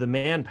don't have the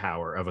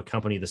manpower of a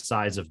company the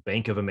size of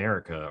Bank of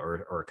America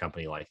or a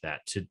company like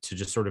that to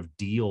just sort of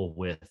deal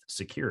with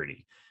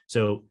security.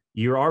 So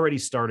you're already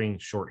starting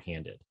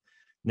shorthanded.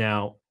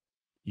 Now,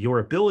 your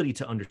ability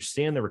to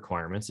understand the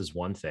requirements is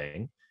one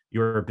thing.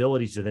 Your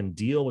ability to then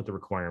deal with the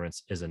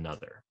requirements is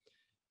another.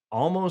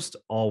 Almost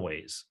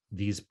always,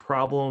 these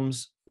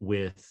problems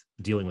with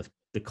dealing with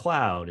the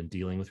cloud and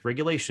dealing with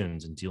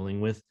regulations and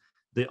dealing with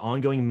the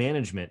ongoing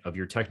management of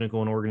your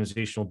technical and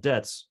organizational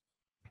debts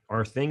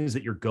are things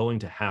that you're going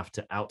to have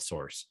to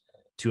outsource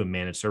to a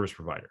managed service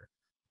provider.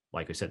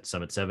 Like I said,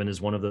 Summit 7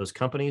 is one of those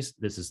companies.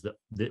 This is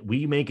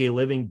we make a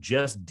living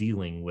just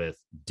dealing with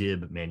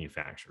DIB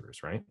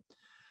manufacturers, right?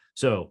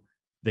 So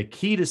the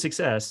key to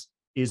success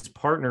is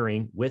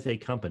partnering with a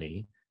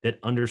company that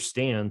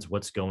understands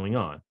what's going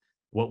on.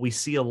 What we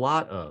see a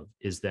lot of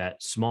is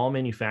that small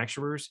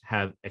manufacturers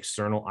have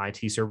external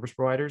IT service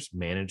providers,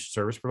 managed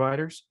service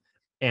providers,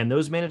 and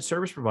those managed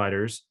service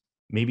providers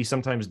maybe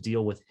sometimes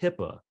deal with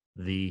HIPAA,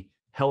 the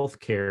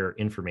healthcare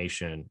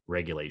information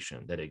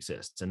regulation that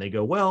exists. And they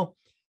go, well,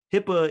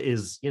 HIPAA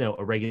is,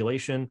 a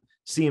regulation.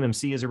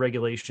 CMMC is a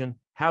regulation.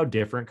 How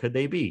different could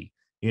they be?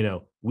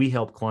 We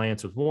help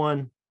clients with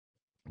one,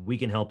 we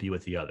can help you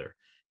with the other.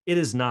 It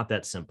is not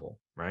that simple,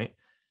 right?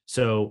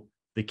 So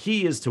the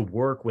key is to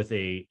work with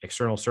a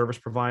external service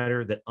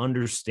provider that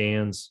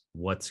understands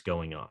what's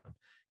going on.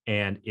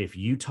 And if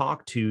you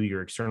talk to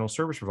your external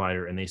service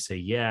provider and they say,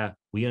 yeah,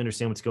 we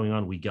understand what's going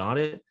on, we got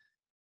it,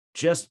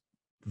 just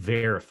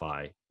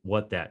verify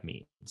what that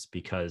means.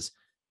 Because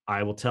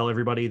I will tell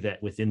everybody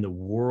that within the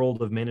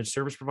world of managed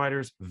service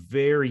providers,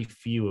 very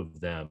few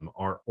of them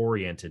are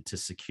oriented to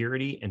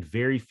security and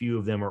very few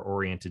of them are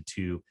oriented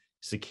to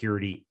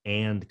security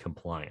and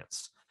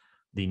compliance.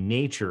 The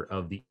nature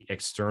of the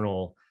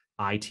external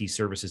IT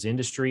services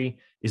industry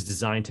is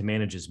designed to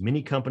manage as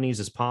many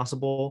companies as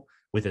possible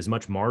with as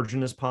much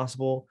margin as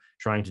possible,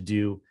 trying to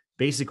do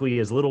basically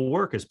as little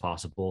work as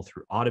possible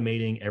through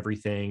automating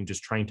everything,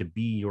 just trying to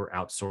be your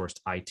outsourced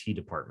IT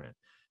department.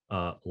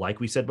 Like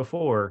we said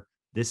before,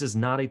 this is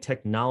not a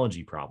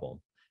technology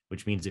problem,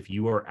 which means if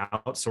you are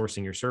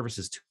outsourcing your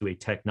services to a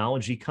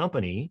technology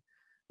company,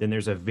 then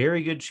there's a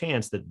very good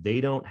chance that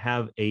they don't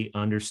have a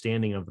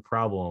understanding of the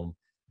problem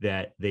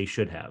that they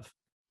should have.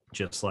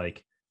 Just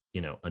like,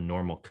 a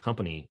normal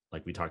company,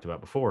 like we talked about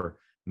before,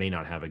 may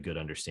not have a good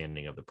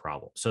understanding of the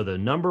problem. So the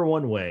number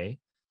one way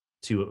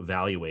to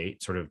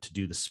evaluate, sort of to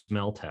do the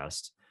smell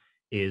test,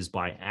 is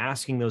by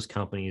asking those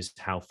companies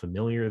how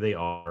familiar they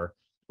are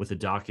with a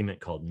document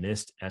called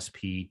NIST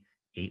SP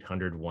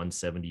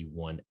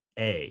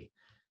 800-171A.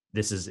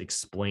 This is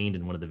explained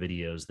in one of the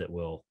videos that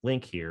we'll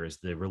link here. Is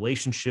the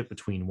relationship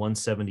between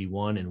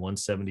 171 and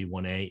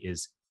 171A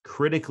is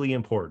critically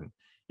important.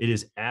 It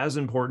is as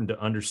important to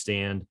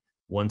understand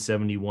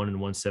 171 and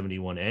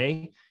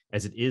 171A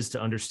as it is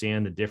to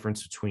understand the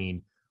difference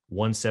between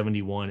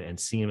 171 and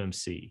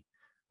CMMC.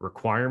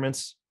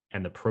 Requirements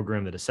and the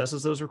program that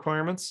assesses those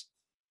requirements.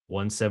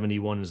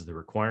 171 is the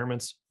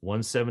requirements.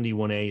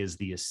 171A is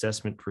the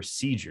assessment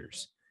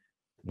procedures.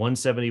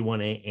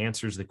 171A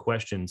answers the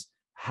questions,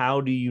 how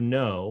do you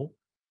know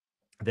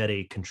that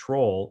a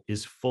control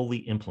is fully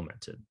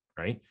implemented,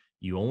 right?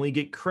 You only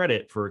get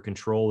credit for a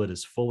control that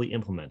is fully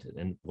implemented.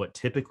 And what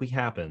typically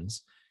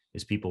happens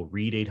is people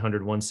read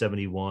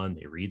 800-171,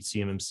 they read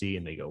CMMC,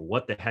 and they go,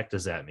 what the heck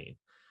does that mean?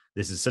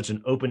 This is such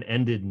an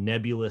open-ended,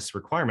 nebulous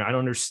requirement. I don't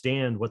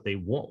understand what they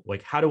want.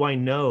 Like, how do I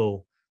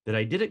know that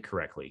I did it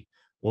correctly?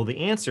 Well, the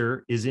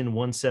answer is in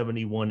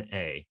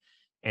 171A.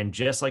 And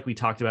just like we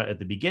talked about at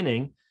the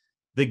beginning,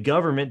 the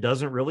government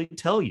doesn't really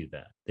tell you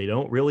that. They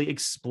don't really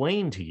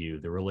explain to you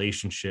the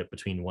relationship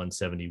between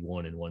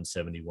 171 and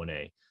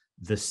 171A.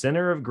 The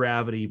center of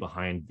gravity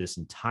behind this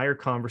entire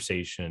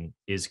conversation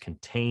is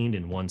contained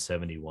in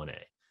 171A.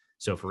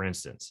 So for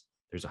instance,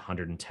 there's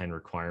 110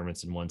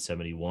 requirements in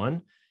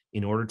 171.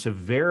 In order to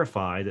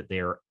verify that they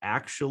are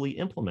actually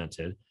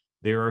implemented,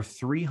 there are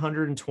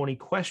 320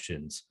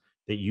 questions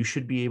that you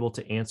should be able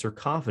to answer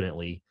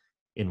confidently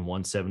in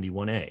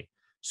 171A.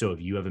 So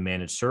if you have a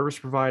managed service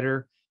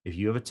provider, if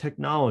you have a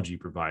technology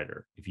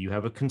provider, if you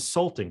have a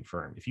consulting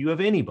firm, if you have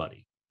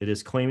anybody that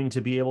is claiming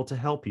to be able to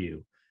help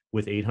you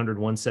with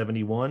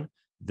 800-171,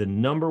 the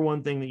number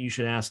one thing that you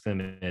should ask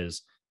them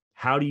is,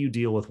 how do you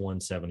deal with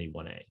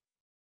 171A?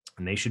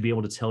 And they should be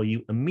able to tell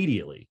you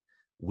immediately,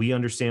 we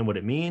understand what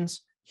it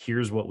means.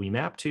 Here's what we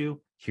map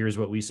to. Here's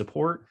what we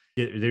support.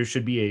 There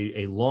should be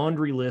a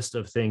laundry list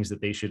of things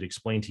that they should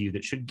explain to you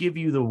that should give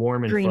you the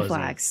warm and Green fuzzy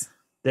flags.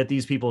 that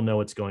these people know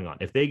what's going on.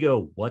 If they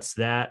go, what's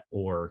that?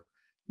 Or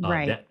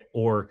Right. that,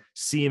 or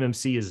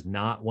CMMC is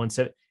not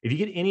 170. If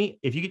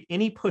you get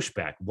any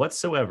pushback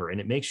whatsoever and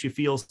it makes you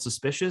feel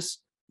suspicious,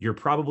 you're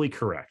probably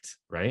correct,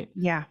 right?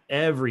 Yeah.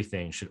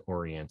 Everything should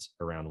orient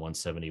around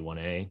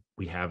 171A.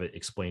 We have it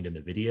explained in the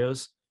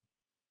videos.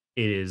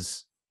 It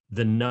is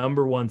the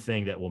number one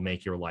thing that will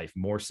make your life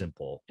more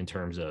simple in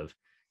terms of,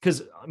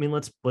 because I mean,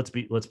 let's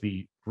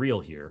be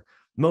real here.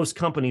 Most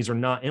companies are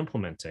not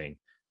implementing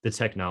the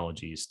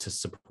technologies to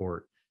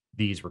support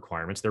these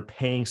requirements. They're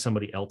paying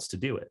somebody else to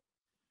do it.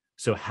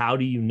 So how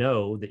do you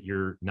know that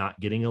you're not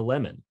getting a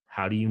lemon?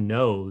 How do you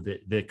know that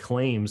the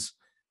claims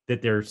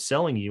that they're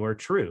selling you are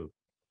true?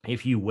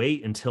 If you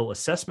wait until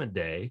assessment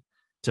day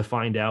to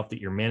find out that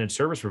your managed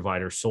service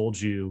provider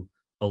sold you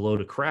a load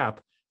of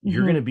crap,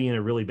 you're going to be in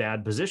a really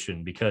bad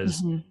position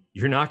because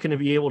you're not going to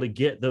be able to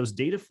get those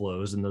data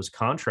flows and those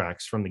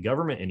contracts from the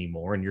government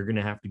anymore. And you're going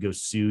to have to go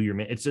sue your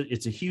man. It's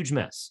a huge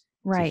mess.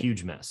 Right. It's a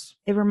huge mess.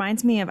 It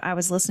reminds me of, I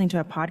was listening to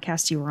a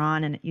podcast you were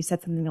on and you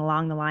said something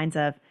along the lines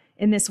of,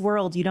 in this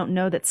world, you don't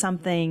know that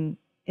something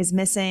is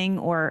missing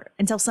or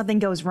until something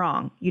goes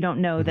wrong. You don't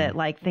know that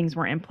like things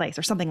weren't in place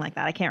or something like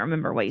that. I can't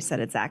remember what you said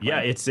exactly. Yeah,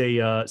 it's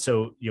a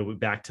so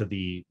back to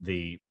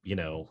the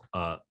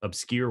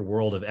obscure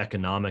world of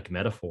economic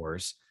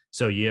metaphors.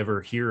 So you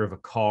ever hear of a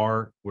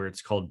car where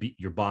it's called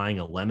you're buying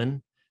a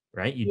lemon,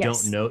 right? You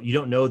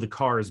don't know the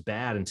car is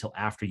bad until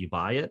after you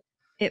buy it.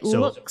 It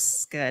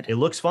looks good. It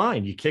looks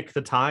fine. You kick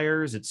the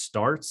tires, it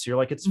starts, you're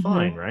like, it's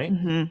fine,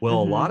 right?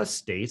 Well, a lot of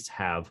states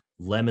have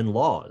lemon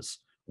laws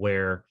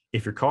where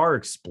if your car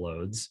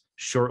explodes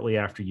shortly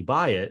after you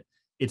buy it,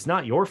 it's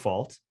not your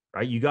fault,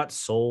 right? You got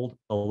sold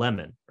a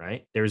lemon,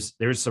 right? There's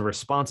some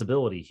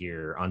responsibility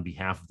here on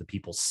behalf of the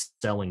people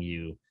selling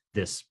you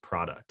this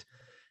product.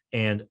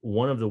 And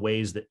one of the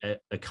ways that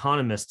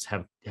economists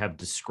have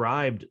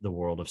described the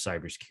world of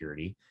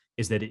cybersecurity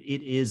is that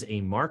it is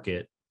a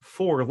market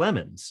for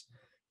lemons.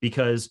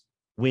 Because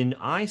when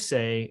I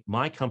say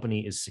my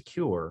company is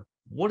secure,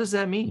 what does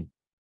that mean?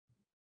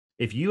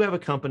 If you have a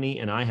company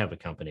and I have a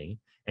company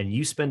and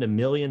you spend $1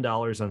 million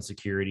on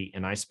security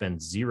and I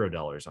spend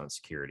 $0 on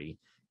security,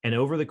 and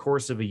over the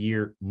course of a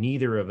year,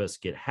 neither of us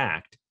get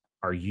hacked,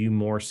 are you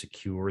more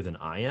secure than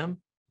I am?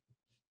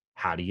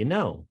 How do you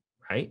know,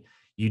 right?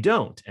 You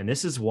don't. And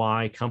this is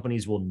why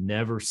companies will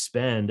never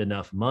spend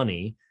enough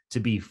money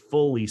to be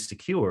fully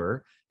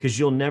secure, because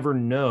you'll never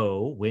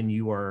know when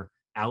you are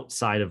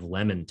outside of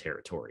lemon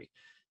territory.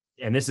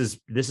 And this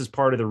is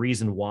part of the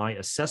reason why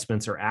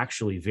assessments are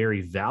actually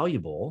very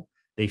valuable.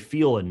 They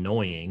feel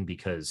annoying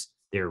because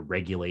they're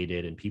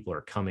regulated and people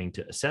are coming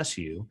to assess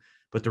you.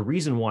 But the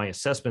reason why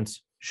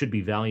assessments should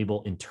be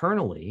valuable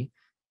internally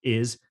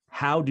is,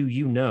 how do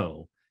you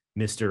know,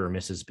 Mr. or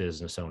Mrs.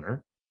 Business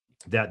Owner,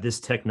 that this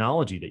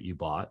technology that you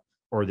bought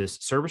or this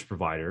service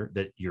provider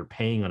that you're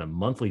paying on a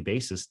monthly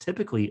basis,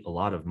 typically a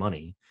lot of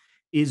money,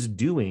 is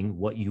doing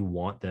what you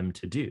want them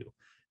to do?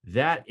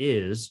 That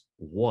is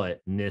what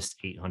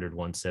NIST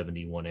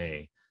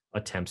 800-171A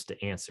attempts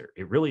to answer.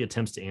 It really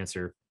attempts to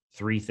answer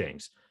three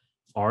things.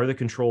 Are the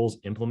controls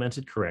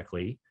implemented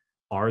correctly?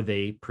 Are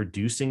they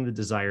producing the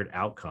desired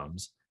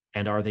outcomes?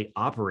 And are they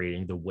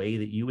operating the way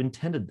that you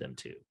intended them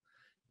to?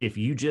 If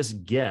you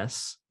just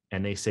guess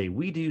and they say,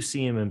 we do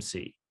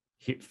CMMC,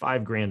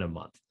 $5,000 a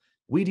month.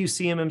 We do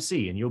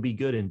CMMC and you'll be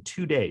good in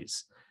 2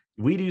 days.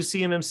 We do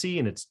CMMC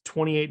and it's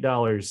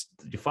 $28,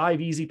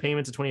 5 easy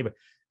payments of $28.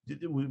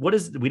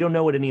 We don't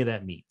know what any of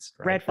that means.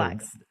 Right? Red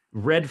flags.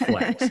 Red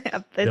flags.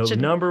 The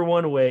number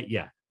one way.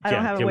 Yeah. I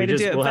don't have a way to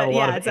do it. We'll have a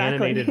lot of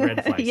exactly. animated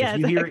red flags. Yeah,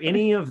 if you hear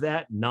any of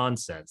that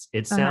nonsense,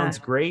 it sounds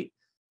great.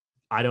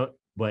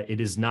 But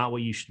it is not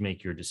what you should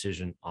make your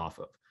decision off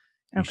of.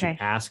 You should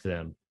ask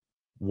them,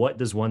 what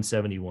does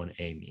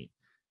 171A mean?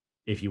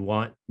 If you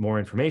want more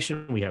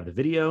information, we have the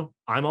video.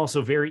 I'm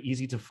also very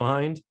easy to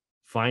find.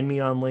 Find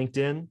me on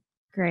LinkedIn.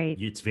 Great.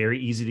 It's very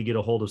easy to get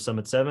a hold of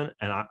Summit 7.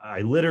 And I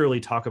literally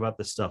talk about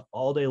this stuff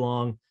all day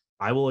long.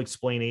 I will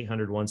explain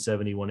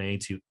 800-171A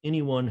to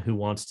anyone who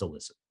wants to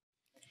listen.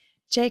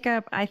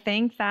 Jacob, I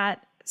think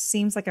that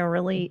seems like a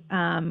really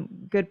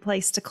good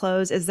place to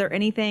close. Is there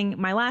anything,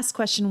 my last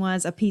question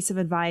was a piece of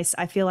advice.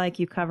 I feel like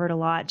you covered a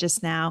lot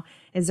just now.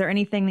 Is there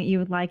anything that you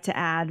would like to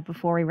add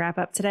before we wrap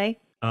up today?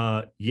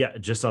 Yeah,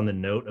 just on the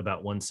note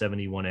about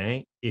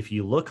 171A, if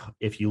you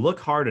look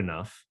hard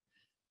enough,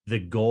 the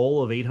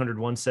goal of 800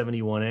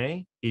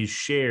 171A is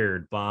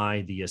shared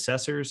by the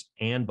assessors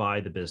and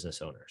by the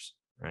business owners,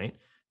 right?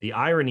 The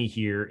irony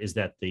here is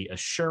that the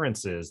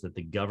assurances that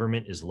the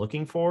government is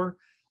looking for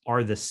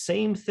are the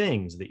same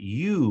things that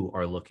you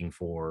are looking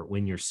for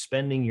when you're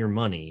spending your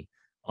money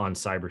on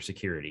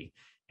cybersecurity.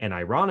 And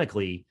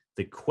ironically,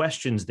 the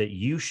questions that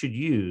you should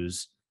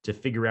use to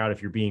figure out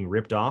if you're being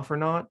ripped off or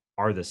not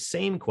are the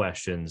same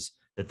questions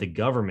that the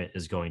government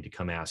is going to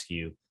come ask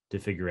you to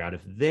figure out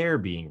if they're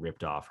being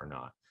ripped off or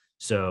not.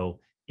 So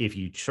if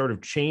you sort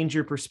of change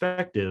your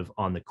perspective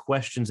on the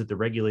questions that the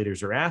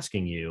regulators are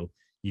asking you,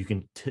 you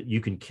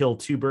can kill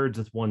two birds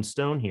with one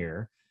stone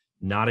here,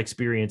 not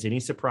experience any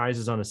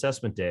surprises on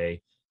assessment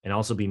day, and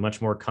also be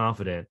much more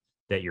confident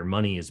that your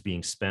money is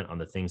being spent on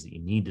the things that you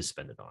need to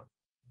spend it on.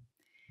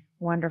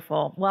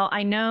 Wonderful. Well,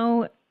 I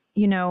know,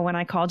 when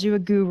I called you a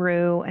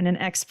guru and an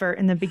expert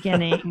in the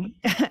beginning,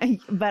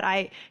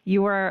 but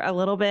you were a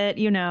little bit,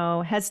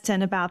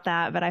 hesitant about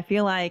that, but I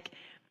feel like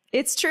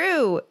it's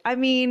true. I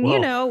mean,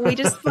 we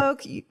just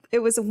spoke. It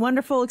was a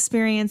wonderful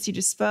experience. You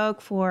just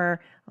spoke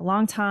for a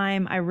long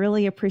time. I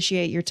really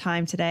appreciate your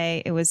time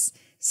today. It was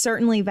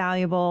certainly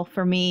valuable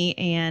for me,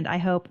 and I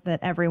hope that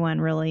everyone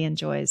really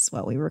enjoys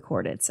what we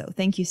recorded. So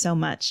thank you so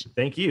much.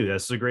 Thank you.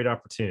 That's a great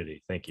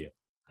opportunity. Thank you.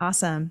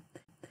 Awesome.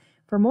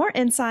 For more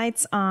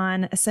insights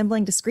on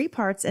assembling discrete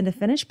parts into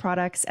finished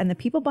products and the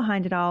people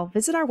behind it all,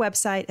 visit our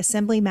website,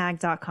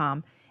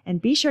 assemblymag.com. And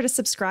be sure to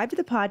subscribe to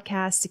the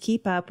podcast to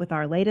keep up with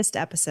our latest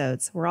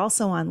episodes. We're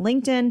also on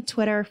LinkedIn,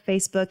 Twitter,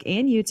 Facebook,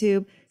 and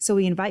YouTube, so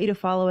we invite you to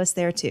follow us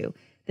there too.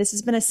 This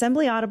has been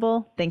Assembly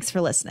Audible. Thanks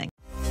for listening.